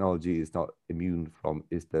that technology is not immune from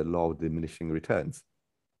is the law of diminishing returns.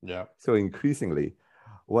 Yeah. So increasingly,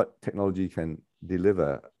 what technology can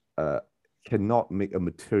deliver cannot make a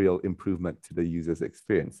material improvement to the user's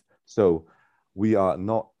experience. So we are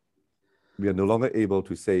no longer able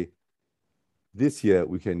to say, this year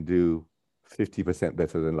we can do 50%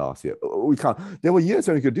 better than last year. We can't. There were years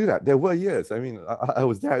when we could do that. There were years. I mean, I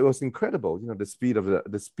was there. It was incredible. The speed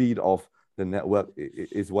of the network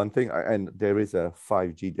is one thing, and there is a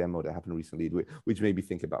 5G demo that happened recently, which made me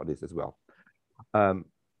think about this as well.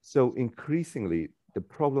 So increasingly, the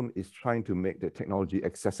problem is trying to make the technology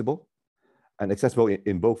accessible, and accessible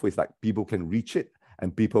in both ways, like people can reach it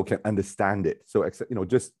and people can understand it. So,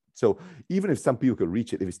 so even if some people could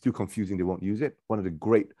reach it, if it's too confusing, they won't use it. One of the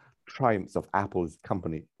great triumphs of Apple's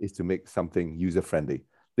company is to make something user-friendly.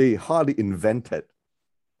 They hardly invented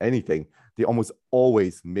anything. They almost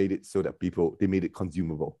always made it so that they made it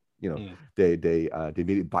consumable. They made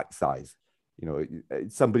it bite-sized.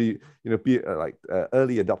 Somebody,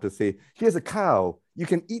 early adopters say, here's a cow, you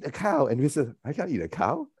can eat a cow. And we said, I can't eat a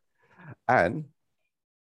cow. And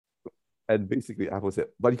basically Apple said,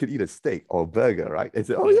 but you could eat a steak or a burger, right? And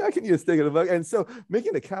said, oh yeah, I can eat a steak and a burger. And so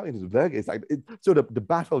making the cow into a burger is so the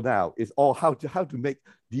battle now is all how to make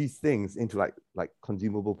these things into like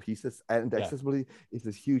consumable pieces, and the accessibility is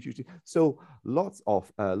this huge. So lots of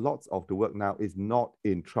the work now is not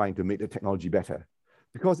in trying to make the technology better.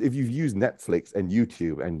 Because if you've used Netflix and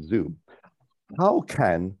YouTube and Zoom, how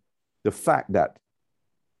can the fact that,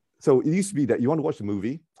 so it used to be that you want to watch a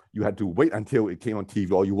movie, you had to wait until it came on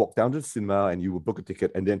TV, or you walk down to the cinema and you would book a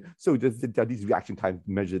ticket. And then, so there are these reaction times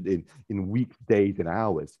measured in weeks, days, and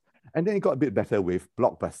hours. And then it got a bit better with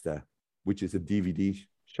Blockbuster, which is a DVD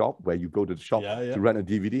shop where you go to the shop to rent a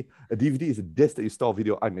DVD. A DVD is a disc that you store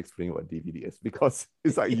video. I'm explaining what a DVD is because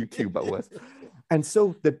it's like YouTube, but worse. And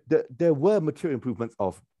so there were material improvements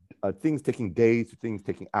of things taking days, to things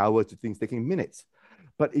taking hours, to things taking minutes.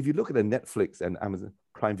 But if you look at the Netflix and Amazon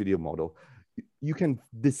Prime Video model, you can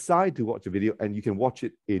decide to watch a video and you can watch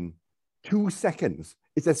it in 2 seconds.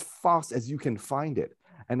 It's as fast as you can find it.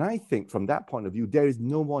 And I think from that point of view, there is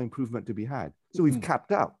no more improvement to be had. So we've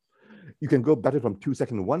capped out. You can go better from 2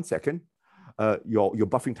 seconds to 1 second. Your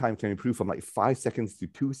buffering time can improve from like 5 seconds to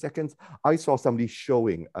 2 seconds. I saw somebody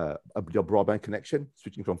showing your broadband connection,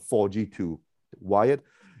 switching from 4G to wired.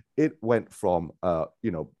 It went from,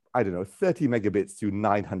 30 megabits to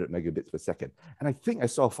 900 megabits per second. And I think I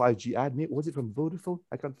saw a 5G ad. Was it from Vodafone?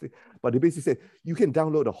 I can't think. But they basically said, you can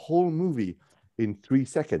download a whole movie in 3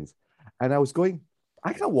 seconds. And I was going,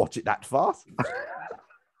 I can't watch it that fast.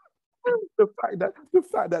 the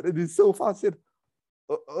fact that it is so fast, I said,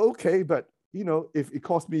 okay, but if it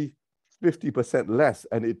costs me 50% less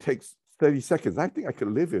and it takes 30 seconds, I think I could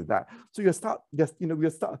live with that. So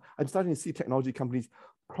I'm starting to see technology companies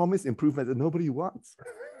promise improvement that nobody wants.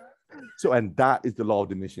 And that is the law of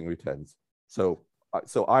diminishing returns. So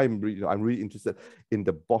I'm really interested in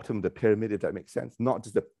the bottom of the pyramid, if that makes sense, not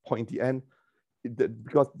just the pointy end,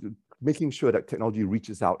 because making sure that technology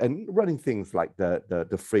reaches out and running things like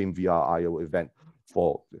the Frame VR I/O event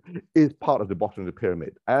is part of the bottom of the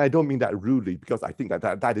pyramid. And I don't mean that rudely, because I think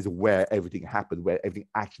that is where everything happens, where everything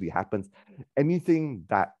actually happens. Anything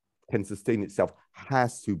that can sustain itself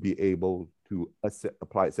has to be able to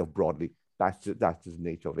apply itself broadly. That's just the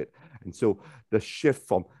nature of it. And so the shift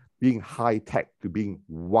from being high tech to being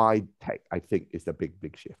wide tech, I think, is the big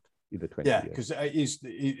shift in the 20 years. Because it is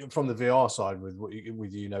from the VR side with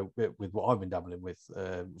what I've been dabbling with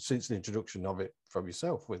since the introduction of it from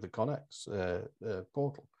yourself with the Connex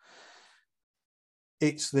portal.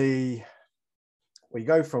 It's we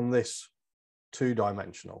go from this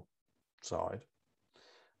 2-dimensional side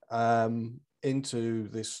into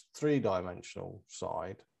this 3-dimensional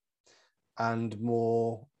side, and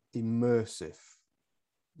more immersive.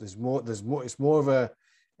 It's more of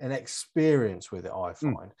an experience with it, I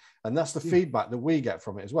find. And that's the feedback that we get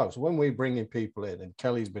from it as well. So when we bring in people in, and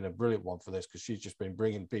Kelly's been a brilliant one for this, because she's just been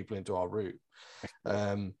bringing people into our room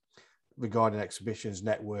regarding exhibitions,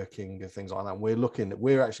 networking, and things like that. And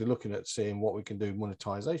we're actually looking at seeing what we can do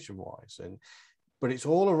monetization wise. But it's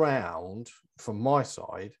all around, from my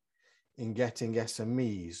side, in getting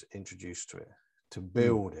SMEs introduced to it, to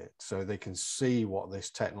build it, so they can see what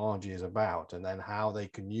this technology is about, and then how they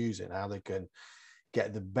can use it, how they can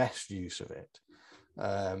get the best use of it.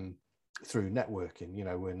 through networking, you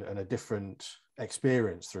know, and a different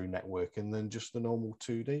experience through networking than just the normal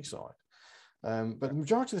 2D side. But the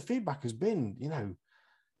majority of the feedback has been, you know,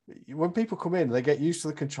 when people come in, they get used to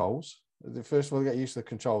the controls. First of all, they get used to the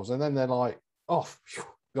controls, and then they're like, off,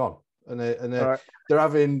 gone, and they're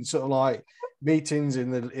having sort of like meetings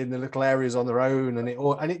in the little areas on their own, and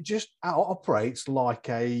it just operates like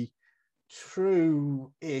a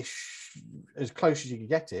true-ish, as close as you can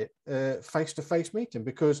get it, face-to-face meeting,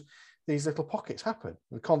 because these little pockets happen,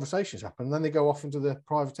 the conversations happen, and then they go off into the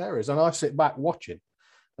private areas, and I sit back watching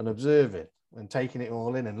and observing and taking it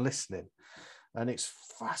all in and listening, and it's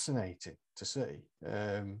fascinating to see.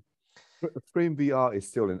 Frame VR is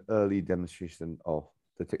still an early demonstration of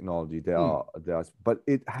the technology. But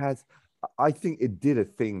it has, I think it did a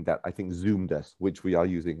thing that I think Zoom does, which we are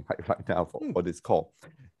using right now for what it's called.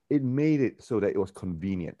 It made it so that it was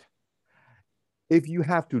convenient. If you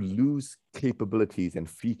have to lose capabilities and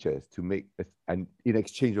features to make and in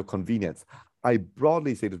exchange of convenience, I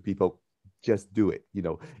broadly say to people, just do it. You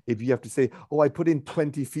know, if you have to say, oh, I put in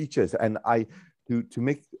 20 features and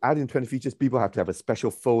to add in 20 features, people have to have a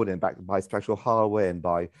special phone and buy special hardware and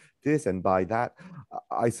buy this and buy that.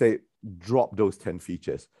 I say, drop those 10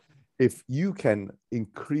 features. If you can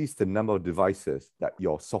increase the number of devices that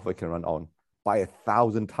your software can run on by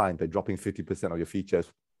 1,000 times by dropping 50% of your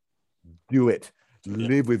features, do it.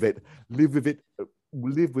 Live with it. Live with it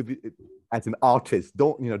as an artist.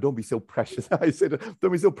 Don't be so precious. I said,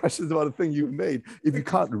 don't be so precious about the thing you've made. If you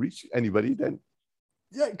can't reach anybody, then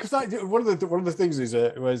because one of the things is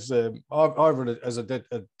I run as I did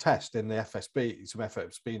a test in the FSB, some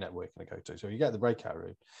FSB networking I go to. So you get the breakout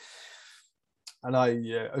room, and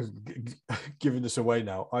giving this away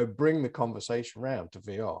now, I bring the conversation round to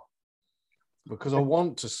VR because I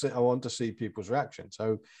want to see people's reaction.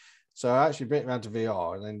 So I actually bring it around to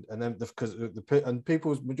VR, and then because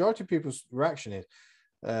majority of people's reaction is,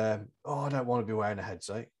 I don't want to be wearing a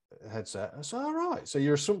headset. So all right. So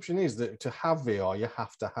your assumption is that to have VR, you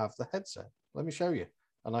have to have the headset. Let me show you,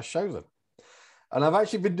 and I show them. And I've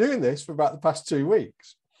actually been doing this for about the past 2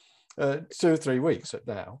 weeks, 2 or 3 weeks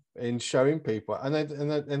now, in showing people, and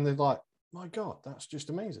they're like, my God, that's just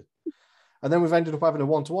amazing. And then we've ended up having a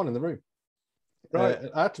one-to-one in the room, right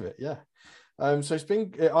out of it, yeah. So it's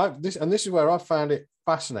been this is where I found it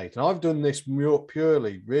fascinating. I've done this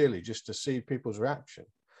purely, really, just to see people's reaction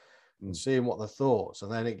and seeing what their thoughts,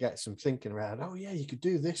 and then it gets them thinking around. Oh yeah, you could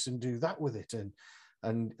do this and do that with it, and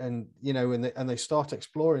you know, and they start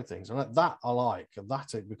exploring things, and that I like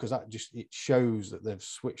that because it shows that they've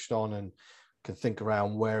switched on and can think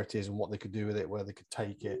around where it is and what they could do with it, where they could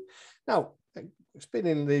take it. Now, it's been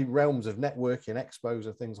in the realms of networking, expos,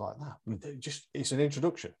 and things like that. But it's an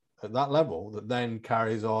introduction at that level that then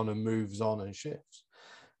carries on and moves on and shifts.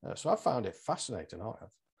 So I found it fascinating.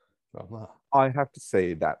 I have to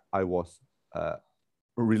say that I was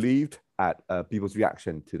relieved at people's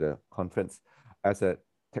reaction to the conference. As a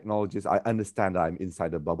technologist, I understand that I'm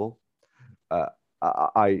inside the bubble.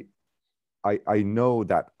 I know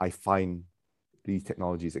that I find these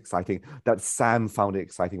technologies exciting. That Sam found it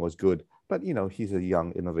exciting was good, but you know, he's a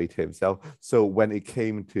young innovator himself. So when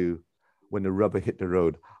the rubber hit the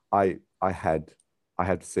road, I had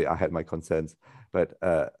to say I had my concerns, but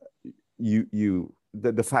the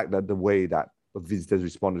fact that the way that visitors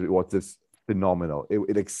responded was just phenomenal.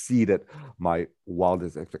 It exceeded my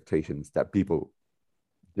wildest expectations. That people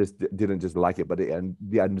just didn't just like it, but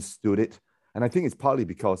they understood it. And I think it's partly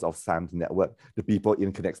because of Sam's network. The people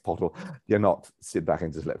in Connect's portal, they're not sit back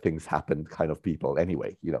and just let things happen kind of people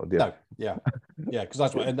anyway. You know, because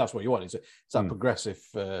that's what you want. It's that progressive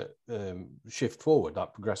shift forward,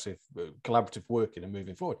 that progressive collaborative working and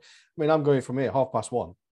moving forward. I mean, I'm going from here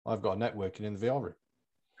 1:30. I've got a networking in the VR room.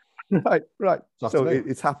 Right. So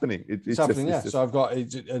it's happening. It's happening, yeah. So I've got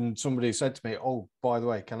it, and somebody said to me, "Oh, by the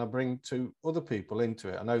way, can I bring 2 other people into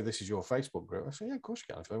it? I know this is your Facebook group." I said, "Yeah, of course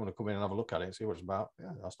you can. If they want to come in and have a look at it and see what it's about,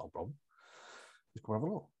 yeah, that's not a problem. Just come have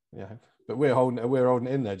a look." Yeah, but we're holding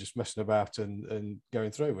it in there, just messing about and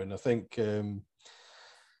going through. And I think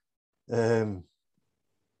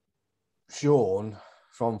Sean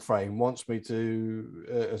from Frame wants me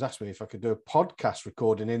to has asked me if I could do a podcast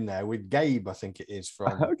recording in there with Gabe. I think it is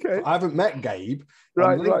from. Okay. I haven't met Gabe,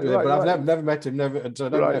 right, but I've never met him. So I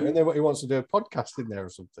don't know. And then what he wants to do a podcast in there or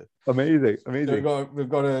something. Amazing. So we've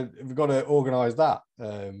got to organise that.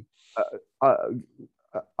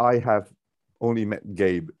 I have only met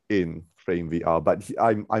Gabe in Frame VR, but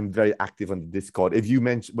I'm very active on the Discord. If you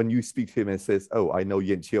mention, when you speak to him and says, "Oh, I know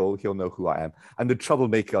Yinch," he'll know who I am. I'm the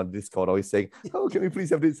troublemaker on Discord, always saying, "Oh, can we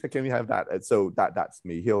please have this? Can we have that?" And so that's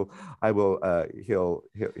me. He'll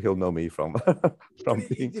know me from from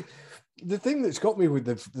being. The thing that's got me with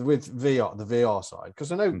VR, the VR side,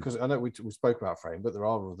 because I know we spoke about Frame, but there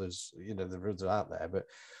are others, there are others out there. But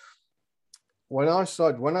when I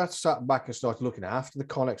sat back and started looking after the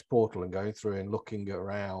Connex portal and going through and looking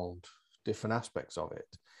around different aspects of it,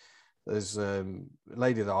 there's a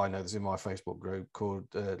lady that I know that's in my Facebook group called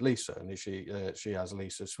Lisa, and she has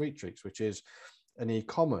Lisa Sweet Treats, which is an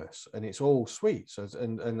e-commerce, and it's all sweets,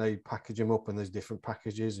 and they package them up, and there's different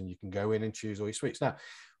packages, and you can go in and choose all your sweets. Now,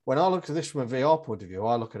 when I look at this from a VR point of view,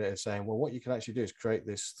 I look at it as saying, well, what you can actually do is create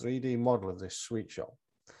this 3D model of this sweet shop.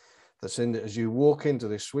 That's in as you walk into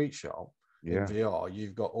this sweet shop in VR,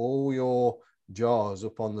 you've got all your jars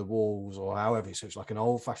up on the walls or however, so it's like an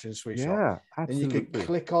old-fashioned sweet shop. Absolutely. And you can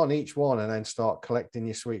click on each one and then start collecting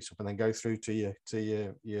your sweets up, and then go through to your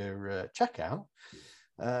checkout,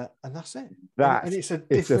 and that's it. And it's a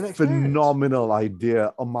different phenomenal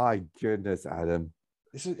idea. Oh my goodness, Adam.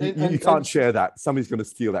 You can't share that. Somebody's going to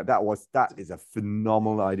steal that. That is a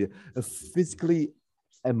phenomenal idea. A physically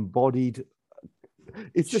embodied.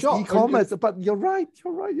 It's just e-commerce, but you're right.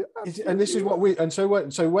 And this is what when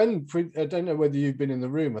I don't know whether you've been in the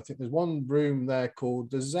room. I think there's one room there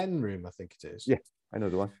called the Zen room. I think it is. Yeah, I know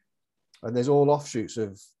the one. And there's all offshoots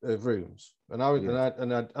of rooms. And I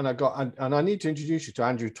need to introduce you to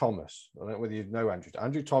Andrew Thomas. I don't know whether you know Andrew.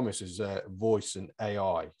 Andrew Thomas is voice and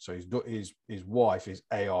AI. So his wife is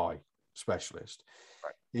AI specialist.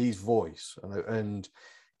 Right. He's voice, and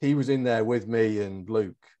he was in there with me and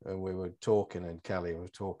Luke, and we were talking, and Kelly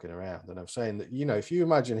was talking around. And I'm saying that, if you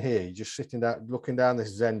imagine here, you're just sitting down, looking down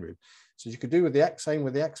this Zen room. So you could do with the same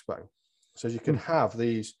with the expo. So you can have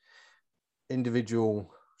these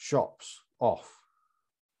individual shops off,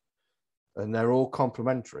 and they're all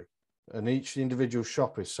complementary, and each individual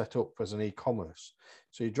shop is set up as an e-commerce.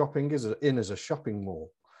 So you're dropping in as a shopping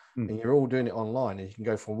mall, and you're all doing it online, and you can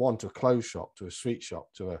go from one to a clothes shop to a sweet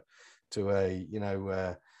shop to a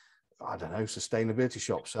I don't know, sustainability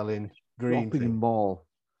shop selling green shopping mall.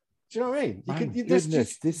 Do you know what I mean? There's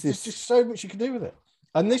just so much you can do with it,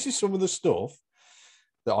 and this is some of the stuff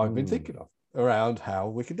that I've been thinking of around how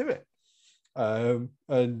we can do it.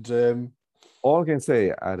 All I can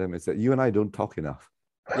say, Adam, is that you and I don't talk enough.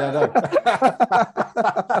 Yeah, no.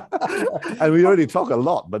 And we already talk a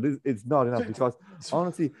lot, but it's not enough, because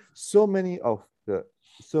honestly, so many of the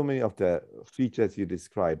features you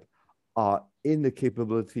described are in the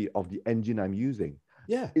capability of the engine I'm using.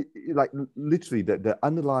 Yeah, like literally the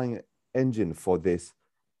underlying engine for this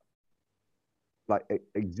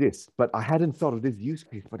exists, but I hadn't thought of this use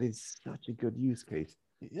case, but it's such a good use case.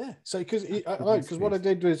 Yeah, so because what I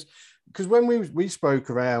did was, because when we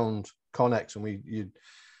spoke around Connex, and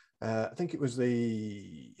I think it was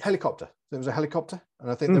the helicopter. There was a helicopter,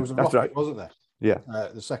 and I think there was a rocket, right, wasn't there? Yeah.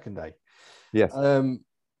 The second day. Yes.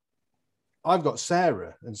 I've got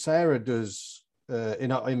Sarah, and Sarah does in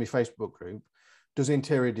my Facebook group does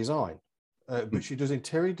interior design, but she does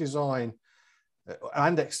interior design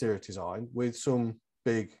and exterior design with some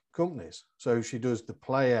big companies. So she does the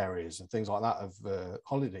play areas and things like that of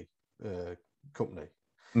holiday company.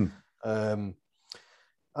 And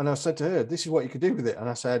I said to her, "This is what you could do with it." And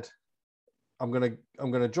I said, "I'm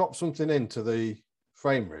gonna drop something into the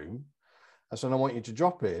frame room." I said, "I want you to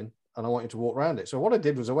drop in, and I want you to walk around it." So what I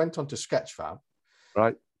did was I went onto Sketchfab,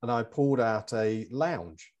 right, and I pulled out a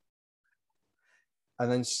lounge, and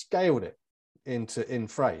then scaled it in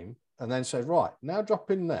frame, and then said, "Right, now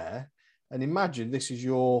drop in there. And imagine this is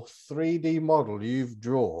your 3D model you've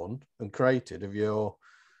drawn and created of your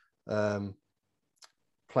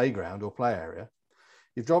playground or play area.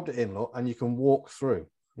 You've dropped it in, look, and you can walk through,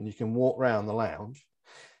 and you can walk around the lounge.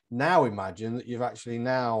 Now imagine that you've actually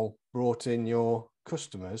now brought in your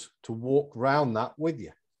customers to walk around that with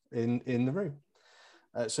you in the room.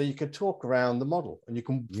 So you can talk around the model, and you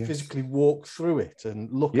can physically walk through it and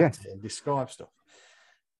look at it and describe stuff."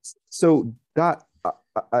 So that,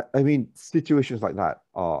 I mean, situations like that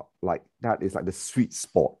is like the sweet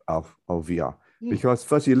spot of VR, because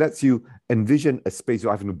first it lets you envision a space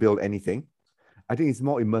without having to build anything. I think it's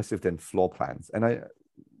more immersive than floor plans, and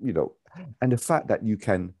and the fact that you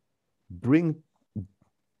can bring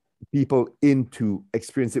people in to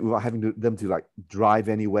experience it without having them to like drive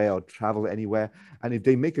anywhere or travel anywhere. And if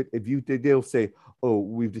they make it, they'll say, "Oh,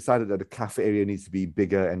 we've decided that the cafe area needs to be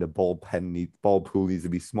bigger and the ball pool needs to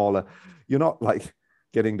be smaller." You're not like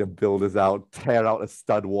getting the builders out, tear out a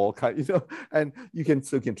stud wall, and you can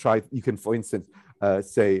for instance,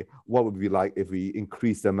 say, what would it be like if we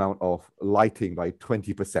increase the amount of lighting by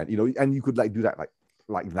 20%, and you could like do that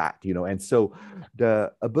like that, and so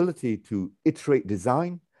the ability to iterate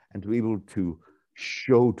design and to be able to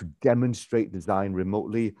demonstrate design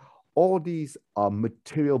remotely, all these are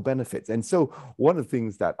material benefits. And so one of the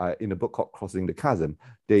things that in a book called Crossing the Chasm,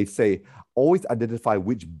 they say, always identify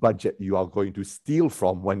which budget you are going to steal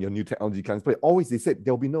from when your new technology comes. But always they said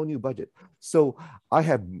there'll be no new budget. So I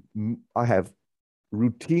have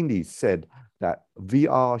routinely said that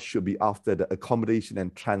VR should be after the accommodation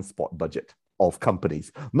and transport budget of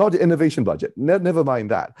companies, not the innovation budget. Never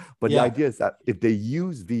mind that. But the idea is that if they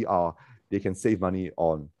use VR, they can save money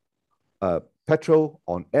on petrol,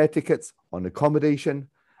 on air tickets, on accommodation.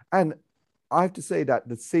 And I have to say that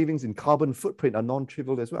the savings in carbon footprint are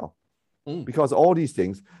non-trivial as well. Because all these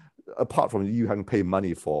things, apart from you having to pay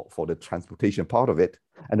money for the transportation part of it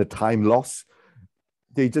and the time loss,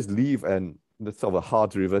 they just leave and that's sort of a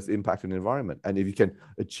hard to reverse impact on the environment. And if you can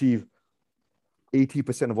achieve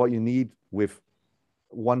 80% of what you need with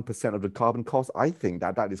 1% of the carbon cost, I think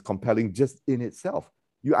that is compelling just in itself.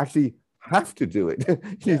 You actually have to do it.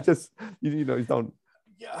 You don't.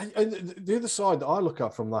 Yeah, and the other side that I look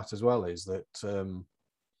at from that as well is that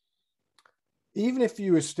even if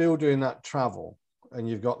you were still doing that travel and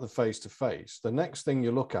you've got the face-to-face, the next thing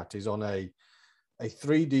you look at is on a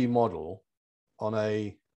 3D model on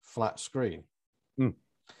a flat screen.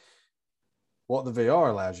 What the VR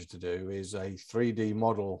allows you to do is a 3D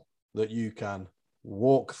model that you can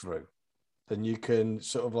walk through. Then you can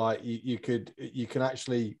sort of like, you can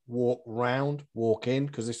actually walk in,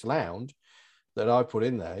 because this lounge that I put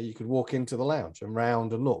in there, you could walk into the lounge and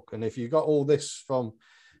round and look. And if you got all this from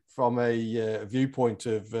a viewpoint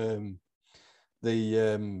of the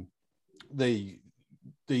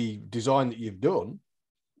design that you've done,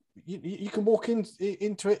 you can walk into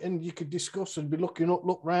it and you could discuss and be looking up,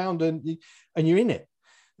 look round, and you're in it,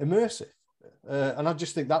 immersive. And I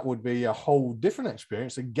just think that would be a whole different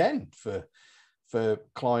experience again for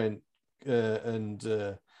client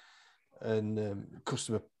and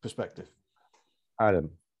customer perspective.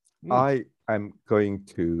 Adam, I am going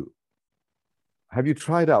to. Have you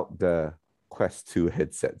tried out the Quest 2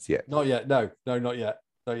 headsets yet? Not yet. No, not yet.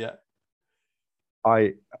 Not yet.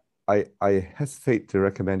 I hesitate to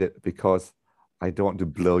recommend it because I don't want to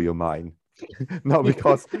blow your mind. not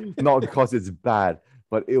because it's bad,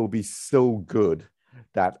 but it will be so good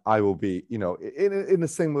that I will be, in the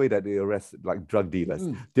same way that they arrest like drug dealers.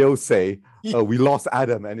 They'll say, "Oh, we lost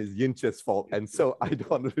Adam and it's Yinch's fault," and so I don't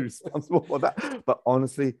want to be responsible for that. But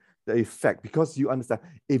honestly, the effect, because you understand,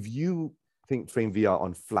 if you think Frame VR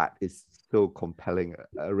on flat is so compelling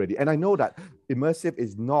already, and I know that immersive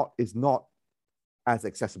is not as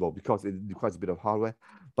accessible because it requires a bit of hardware,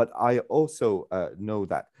 but I also know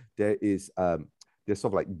that there is there's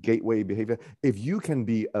sort of like gateway behavior. If you can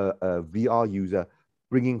be a VR user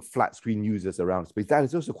bringing flat screen users around space, that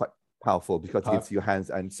is also quite powerful because it gives you hands.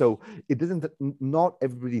 And so it doesn't, not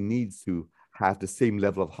everybody needs to have the same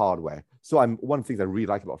level of hardware. So one of the things I really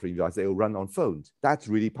like about Frame VR is they will run on phones. That's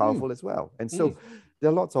really powerful as well. And so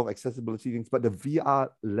there are lots of accessibility things, but the VR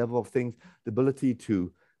level of things, the ability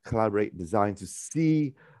to collaborate, design, to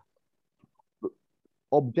see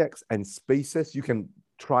objects and spaces. You can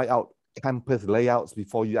try out campus layouts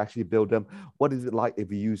before you actually build them. What is it like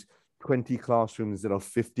if you use 20 classrooms instead of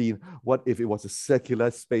 15? What if it was a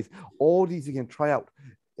circular space? All these you can try out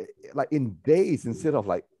like in days instead of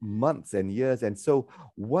like months and years. And so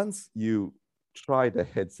once you try the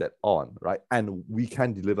headset on, right, and we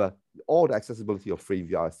can deliver all the accessibility of Frame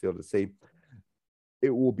VR is still the same, it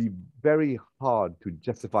will be very hard to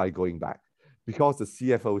justify going back because the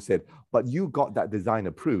CFO said, but you got that design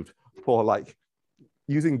approved for like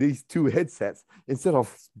using these two headsets instead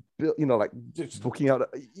of, like just booking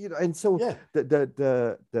out, and so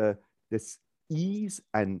this ease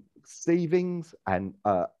and savings and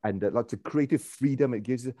the creative freedom it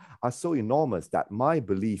gives you are so enormous that my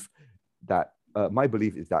belief is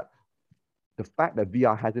that the fact that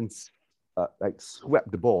VR hasn't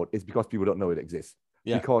swept the board is because people don't know it exists.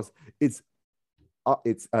 Yeah. Because its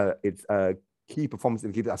key performance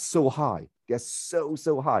indicators are so high. They're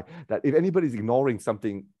so high that if anybody's ignoring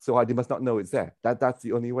something so high, they must not know it's there. That's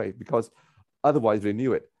the only way, because otherwise, if they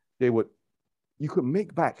knew it, you could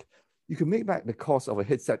make back the cost of a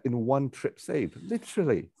headset in one trip saved.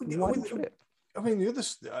 Literally, one trip. I mean,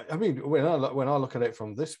 when I look at it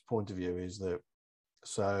from this point of view, is that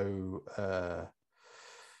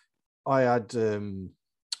I had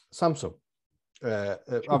Samsung.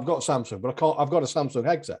 I've got Samsung, but I've got a Samsung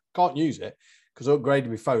headset. Can't use it because I upgraded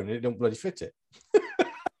my phone and it don't bloody fit it.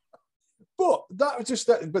 But that was just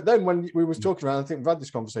that. But then when we was talking around, I think we've had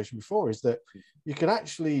this conversation before, is that you can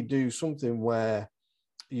actually do something where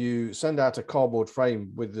you send out a cardboard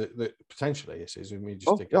frame with the potentially this is, and we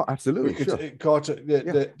just stick it. Absolutely, sure.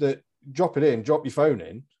 Drop it in, drop your phone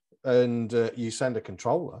in, and you send a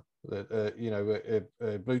controller, a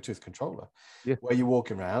Bluetooth controller, where you're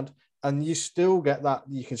walking around, and you still get that.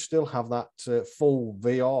 You can still have that full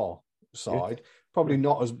VR side. Probably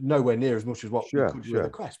not as nowhere near as much as what you could with the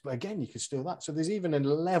Quest, but again, you can still that. So there's even a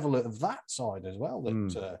level of that side as well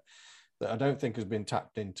that that I don't think has been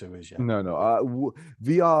tapped into as yet. No.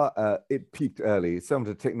 VR it peaked early. Some of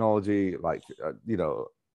the technology, like I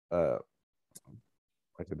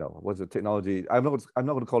don't know, what's the technology? I'm not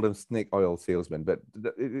going to call them snake oil salesmen, but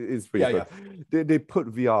it is pretty good. They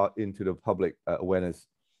put VR into the public awareness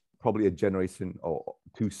probably a generation or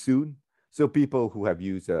too soon. So people who have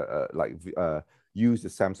used used the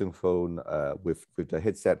Samsung phone with the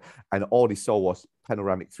headset, and all they saw was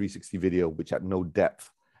panoramic 360 video, which had no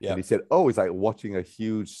depth. And they said, oh, it's like watching a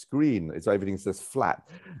huge screen. It's everything's just flat.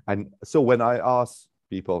 And so when I asked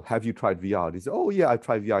people, have you tried VR? They said, oh yeah, I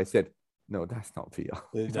tried VR. I said, no, that's not VR.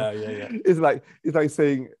 It's like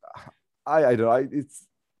saying, I don't know. It's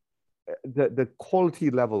the quality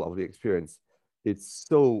level of the experience.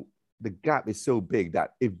 The gap is so big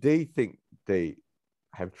that if they think they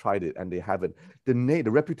have tried it and they haven't, the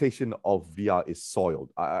reputation of VR is soiled.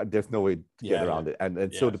 There's no way to get around it.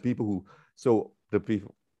 And so the people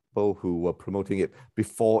who were promoting it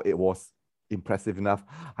before it was impressive enough.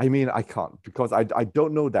 I mean, I can't, because I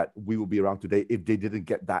don't know that we will be around today if they didn't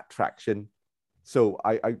get that traction. So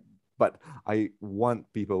but I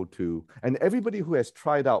want people to, and everybody who has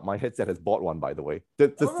tried out my headset has bought one, by the way.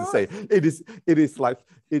 Just to say, it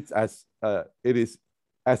is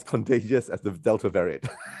as contagious as the Delta variant.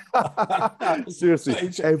 Seriously,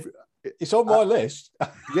 it's on my list.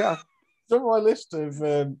 Yeah, it's on my list of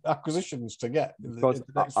acquisitions to get. Because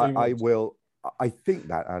I think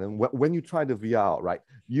that, Adam, when you try the VR, right,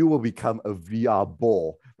 you will become a VR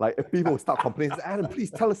bore. Like if people start complaining, Adam, please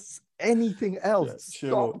tell us anything else.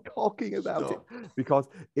 Stop talking about it, because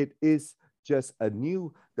it is just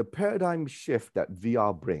the paradigm shift that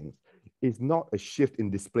VR brings is not a shift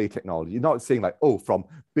in display technology. You're not saying like, oh, from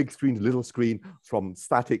big screen to little screen, from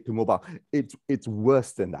static to mobile. It's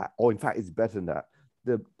worse than that, or in fact, it's better than that.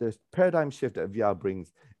 The paradigm shift that VR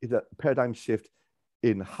brings is a paradigm shift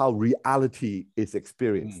in how reality is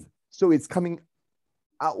experienced. So it's coming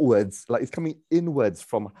outwards, like it's coming inwards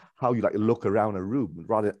from how you like look around a room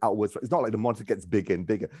rather than outwards. It's not like the monitor gets bigger and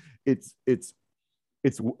bigger. It's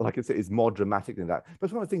like I said, it's more dramatic than that.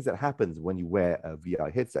 But one of the things that happens when you wear a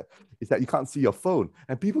VR headset is that you can't see your phone,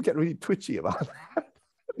 and people get really twitchy about that.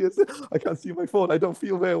 Yes, I can't see my phone. I don't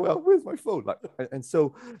feel very well. Where's my phone? And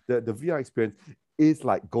so the VR experience is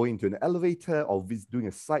like going to an elevator or doing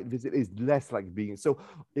a site visit. Is less like being. So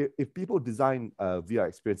if people design VR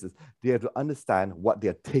experiences, they have to understand what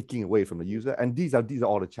they're taking away from the user. And these are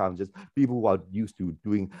all the challenges. People who are used to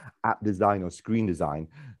doing app design or screen design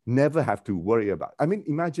never have to worry about. I mean,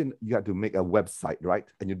 imagine you have to make a website, right?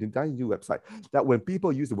 And you're designing a new website. That when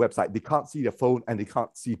people use the website, they can't see their phone and they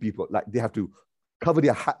can't see people. Like they have to cover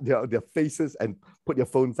their faces and put their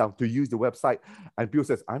phones down to use the website. And people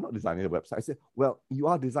says, I'm not designing a website. I said, well, you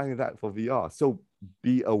are designing that for VR. So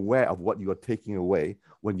be aware of what you are taking away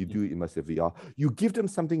when you do immersive VR. You give them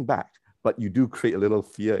something back, but you do create a little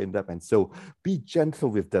fear in them. And so be gentle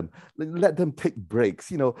with them. Let them take breaks,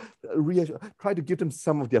 try to give them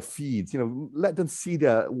some of their feeds, let them see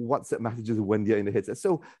their WhatsApp messages when they're in the headset.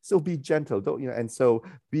 So be gentle, and so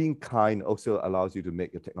being kind also allows you to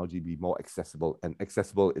make your technology be more accessible. And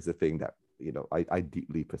accessible is a thing that, I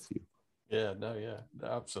deeply pursue. Yeah,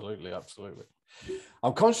 absolutely.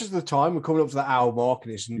 I'm conscious of the time. We're coming up to the hour mark,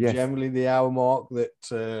 and it's generally the hour mark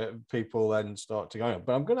that people then start to go on.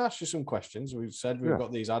 But I'm going to ask you some questions. We've said we've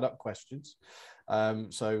got these ad-hoc questions.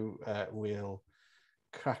 So we'll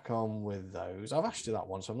crack on with those. I've asked you that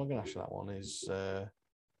one, so I'm not going to ask you that one.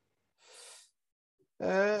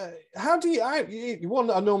 How do you, one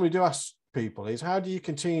that I normally do ask people is, how do you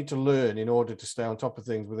continue to learn in order to stay on top of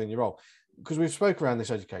things within your role? Because we've spoken around this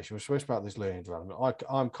education, we've spoken about this learning development.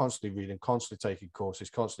 I'm constantly reading, constantly taking courses,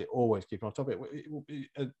 constantly always keeping on top of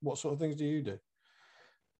it. What sort of things do you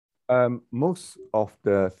do? Most of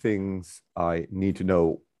the things I need to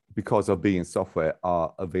know because of being in software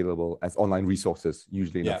are available as online resources,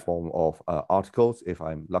 usually in the form of articles, if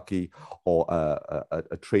I'm lucky, or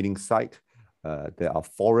a training site. There are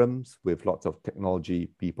forums with lots of technology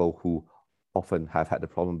people who often have had the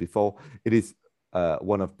problem before. It is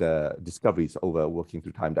one of the discoveries over working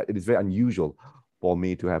through time that it is very unusual for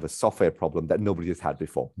me to have a software problem that nobody has had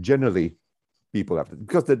before. Generally, people have to,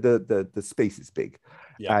 because the space is big.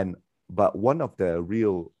 Yeah. But one of the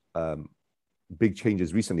real big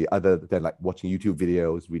changes recently, other than like watching YouTube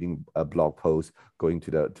videos, reading a blog post, going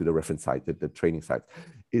to the reference site, the training site,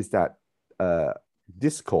 is that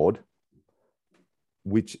Discord,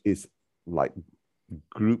 which is like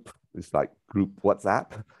group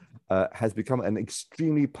WhatsApp, has become an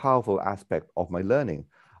extremely powerful aspect of my learning.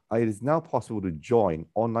 It is now possible to join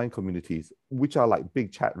online communities, which are like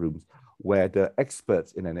big chat rooms, where the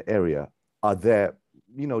experts in an area are there.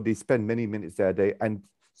 You know, they spend many minutes there a day. And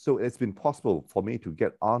so it's been possible for me to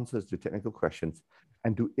get answers to technical questions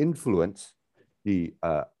and to influence the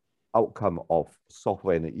outcome of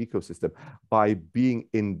software in the ecosystem by being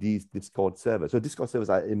in these Discord servers. So Discord servers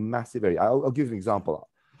are a massive area. I'll give you an example.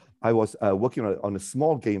 I was working on a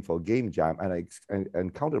small game for a game jam, and I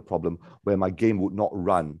encountered a problem where my game would not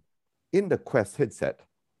run in the Quest headset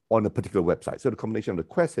on a particular website. So the combination of the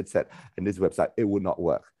Quest headset and this website, it would not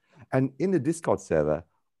work. And in the Discord server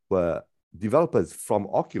were developers from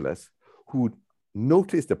Oculus who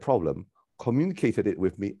noticed the problem, communicated it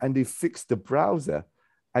with me, and they fixed the browser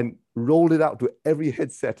and rolled it out to every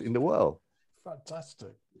headset in the world.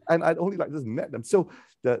 Fantastic. And I'd only like just met them. So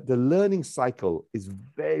the learning cycle is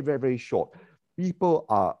very, very, very short. People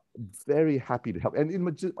are very happy to help. And it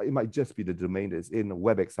might just be the domain that's in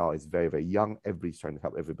WebXR is very, very young. Everybody's trying to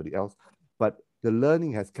help everybody else. But the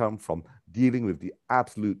learning has come from dealing with the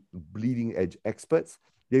absolute bleeding edge experts.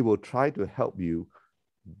 They will try to help you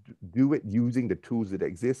do it using the tools that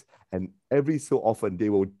exist. And every so often, they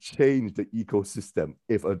will change the ecosystem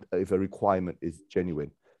if a requirement is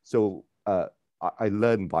genuine. So I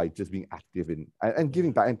learned by just being active and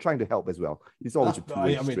giving back and trying to help as well. It's always a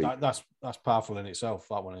two-way street. That's powerful in itself.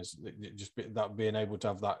 That one is just that being able to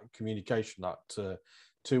have that communication, that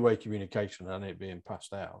two-way communication, and it being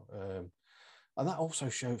passed out. And that also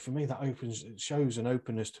shows an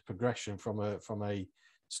openness to progression from a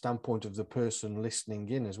standpoint of the person listening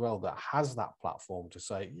in as well, that has that platform to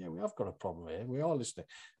say, yeah, we have got a problem here. We are listening,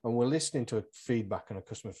 and we're listening to feedback and a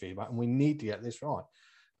customer feedback, and we need to get this right.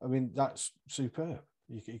 I mean, that's superb.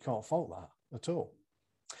 You can't fault that at all.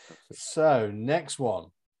 So next one.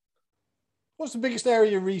 What's the biggest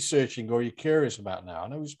area you're researching or you're curious about now? I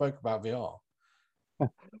know we spoke about VR.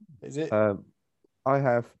 Is it? I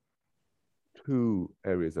have two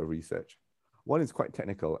areas of research. One is quite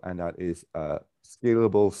technical, and that is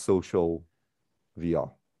scalable social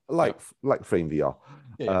VR, like Frame VR.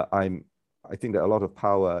 Yeah. I think that a lot of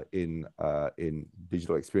power in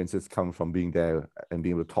digital experiences come from being there and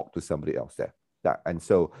being able to talk to somebody else there. And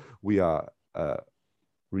so we are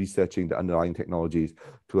researching the underlying technologies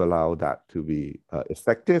to allow that to be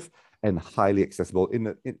effective and highly accessible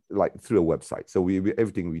like through a website. So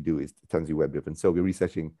everything we do is totally web driven. So we're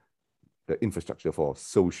researching the infrastructure for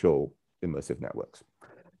social immersive networks.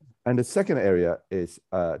 And the second area is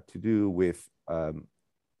to do with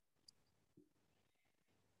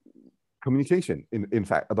communication, in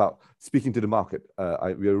fact, about speaking to the market.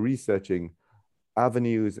 We are researching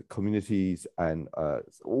avenues, communities, and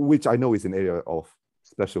which I know is an area of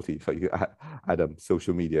specialty for you, Adam,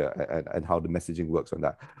 social media and how the messaging works on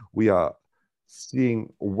that. We are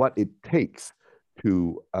seeing what it takes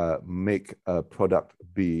to make a product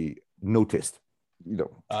be noticed,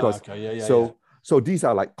 because so these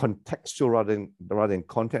are like contextual rather than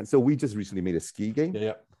content. So we just recently made a ski game.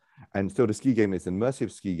 Yeah. And so the ski game is an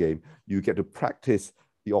immersive ski game. You get to practice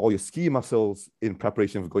all your ski muscles in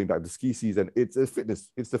preparation for going back to ski season. It's a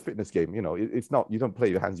fitness game. It's not, you don't play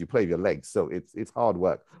your hands, you play your legs. So it's hard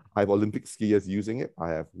work. I have Olympic skiers using it. I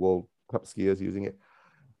have World Cup skiers using it.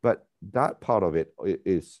 But that part of it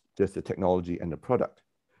is just the technology and the product.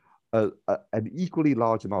 An equally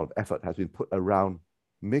large amount of effort has been put around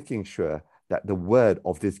making sure that the word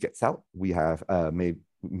of this gets out. We have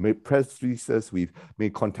made press releases. We've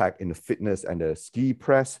made contact in the fitness and the ski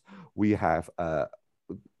press. We have the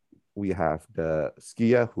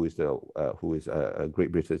skier who is a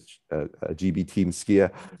Great British GB team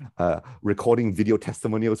skier, recording video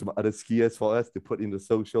testimonials from other skiers for us to put in the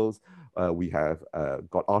socials. We have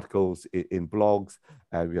got articles in blogs,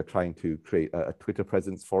 and we are trying to create a Twitter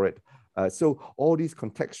presence for it. So all these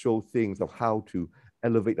contextual things of how to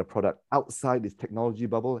elevate a product outside this technology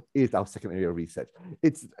bubble is our second area of research.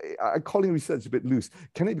 I'm calling research a bit loose.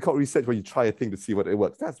 Can it be called research when you try a thing to see what it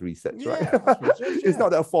works? That's research, right? That's research, yeah. It's not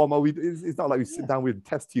that formal. It's not like we sit down with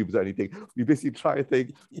test tubes or anything. We basically try a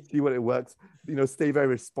thing, see what it works, stay very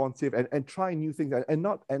responsive and try new things and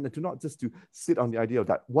to not just to sit on the idea of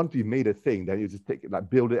that once we made a thing, then you just take it, like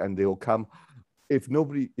build it and they will come. If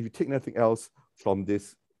you take nothing else from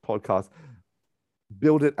this podcast,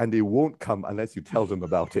 build it and they won't come unless you tell them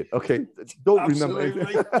about it. Okay, don't remember.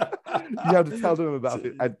 You have to tell them about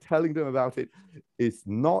it, and telling them about it is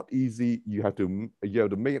not easy. You have to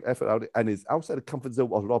make an effort out of it, and it's outside the comfort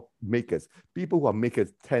zone of a lot of makers. People who are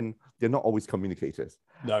makers they're not always communicators.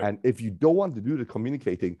 No. And if you don't want to do the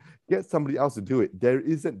communicating, get somebody else to do it. There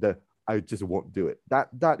isn't I just won't do it.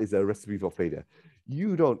 That is a recipe for failure.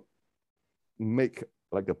 You don't make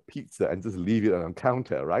like a pizza and just leave it on a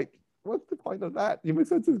counter, right? What's the point of that? You may as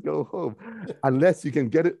well just go home. Unless you can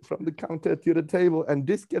get it from the counter to the table, and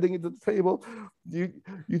this getting it to the table, you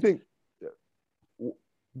think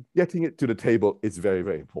getting it to the table is very,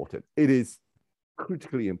 very important. It is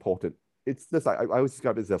critically important. It's just like I always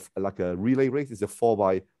describe it as like a relay race. It's a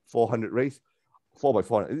 4x400 race.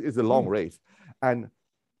 4x400. It's a long race. And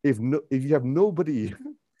if you have nobody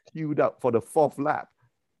queued up for the fourth lap,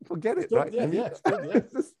 forget it, right? It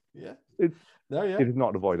is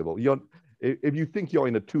not avoidable. If you think you're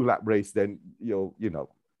in a 2-lap race, then you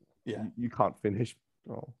can't finish.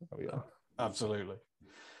 Absolutely.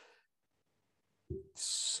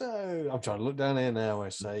 So I'm trying to look down here now. I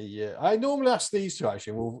say, I normally ask these two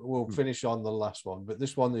actually. We'll finish on the last one, but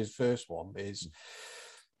this one is first one is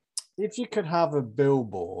if you could have a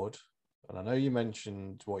billboard, and I know you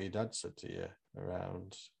mentioned what your dad said to you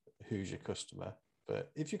around who's your customer,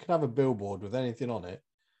 but if you could have a billboard with anything on it,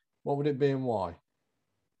 what would it be and why?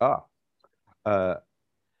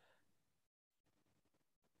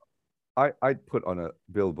 I'd put on a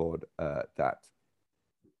billboard that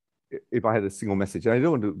if I had a single message, and I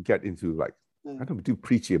don't want to get into like, I don't want to do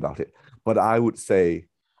preachy about it, but I would say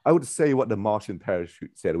what the Martian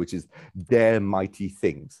parachute said, which is dare mighty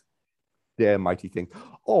things. Dare mighty things.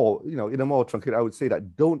 Or, in a more truncated, I would say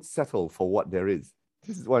that don't settle for what there is.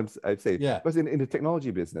 This is what I'd say. Yeah. Because in the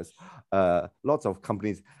technology business, lots of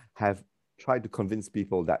companies have tried to convince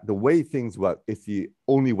people that the way things work is the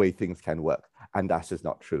only way things can work. And that's just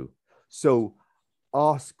not true. So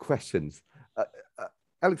ask questions.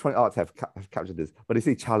 Electronic Arts have captured this, but they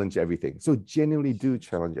say challenge everything. So genuinely do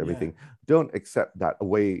challenge everything. Yeah. Don't accept that the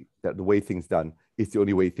way things done is the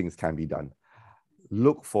only way things can be done.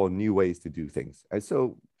 Look for new ways to do things. And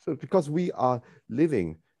so because we are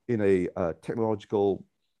living in a technological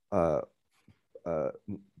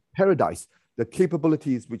paradise, the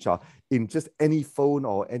capabilities which are in just any phone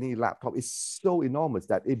or any laptop is so enormous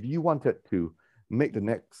that if you wanted to make the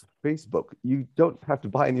next Facebook, you don't have to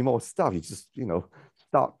buy any more stuff. You just,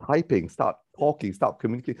 start typing, start talking, start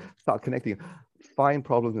communicating, start connecting, find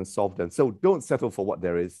problems and solve them. So don't settle for what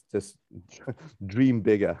there is. Just dream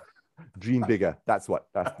bigger. Dream bigger. That's what.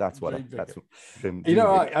 I'm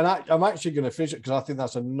actually going to finish it because I think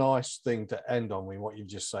that's a nice thing to end on with what you've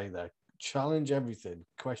just said there. Challenge everything.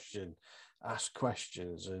 Ask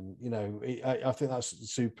questions, and I think that's a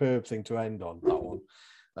superb thing to end on, that one,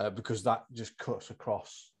 because that just cuts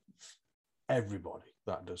across everybody.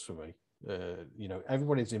 That does for me.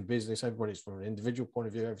 Everybody's in business, everybody's from an individual point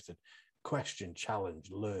of view, everything. Question, challenge,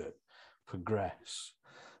 learn, progress,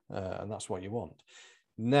 and that's what you want.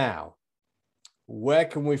 Now, where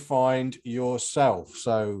can we find yourself?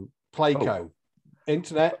 So Playco,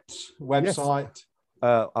 internet, website. Yes.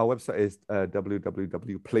 Our website is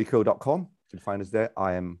www.playco.com. You can find us there.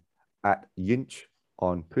 I am at Yinch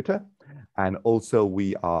on Twitter, and also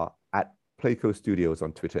we are at Playco Studios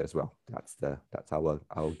on Twitter as well. That's our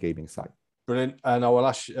gaming site. Brilliant. And I will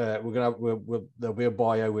ask. There'll be a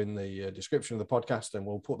bio in the description of the podcast, and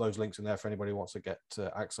we'll put those links in there for anybody who wants to get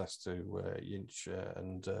access to Yinch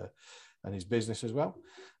and his business as well.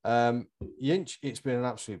 Yinch, it's been an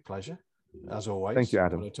absolute pleasure. As always. Thank you,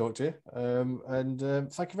 Adam. I want to talk to you. And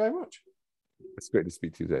thank you very much. It's great to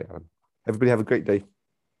speak to you today, Adam. Everybody have a great day.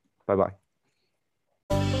 Bye-bye.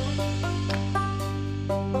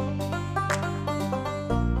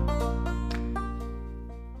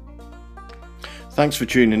 Thanks for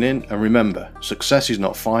tuning in, and remember, success is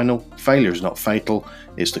not final, failure is not fatal,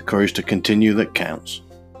 it's the courage to continue that counts.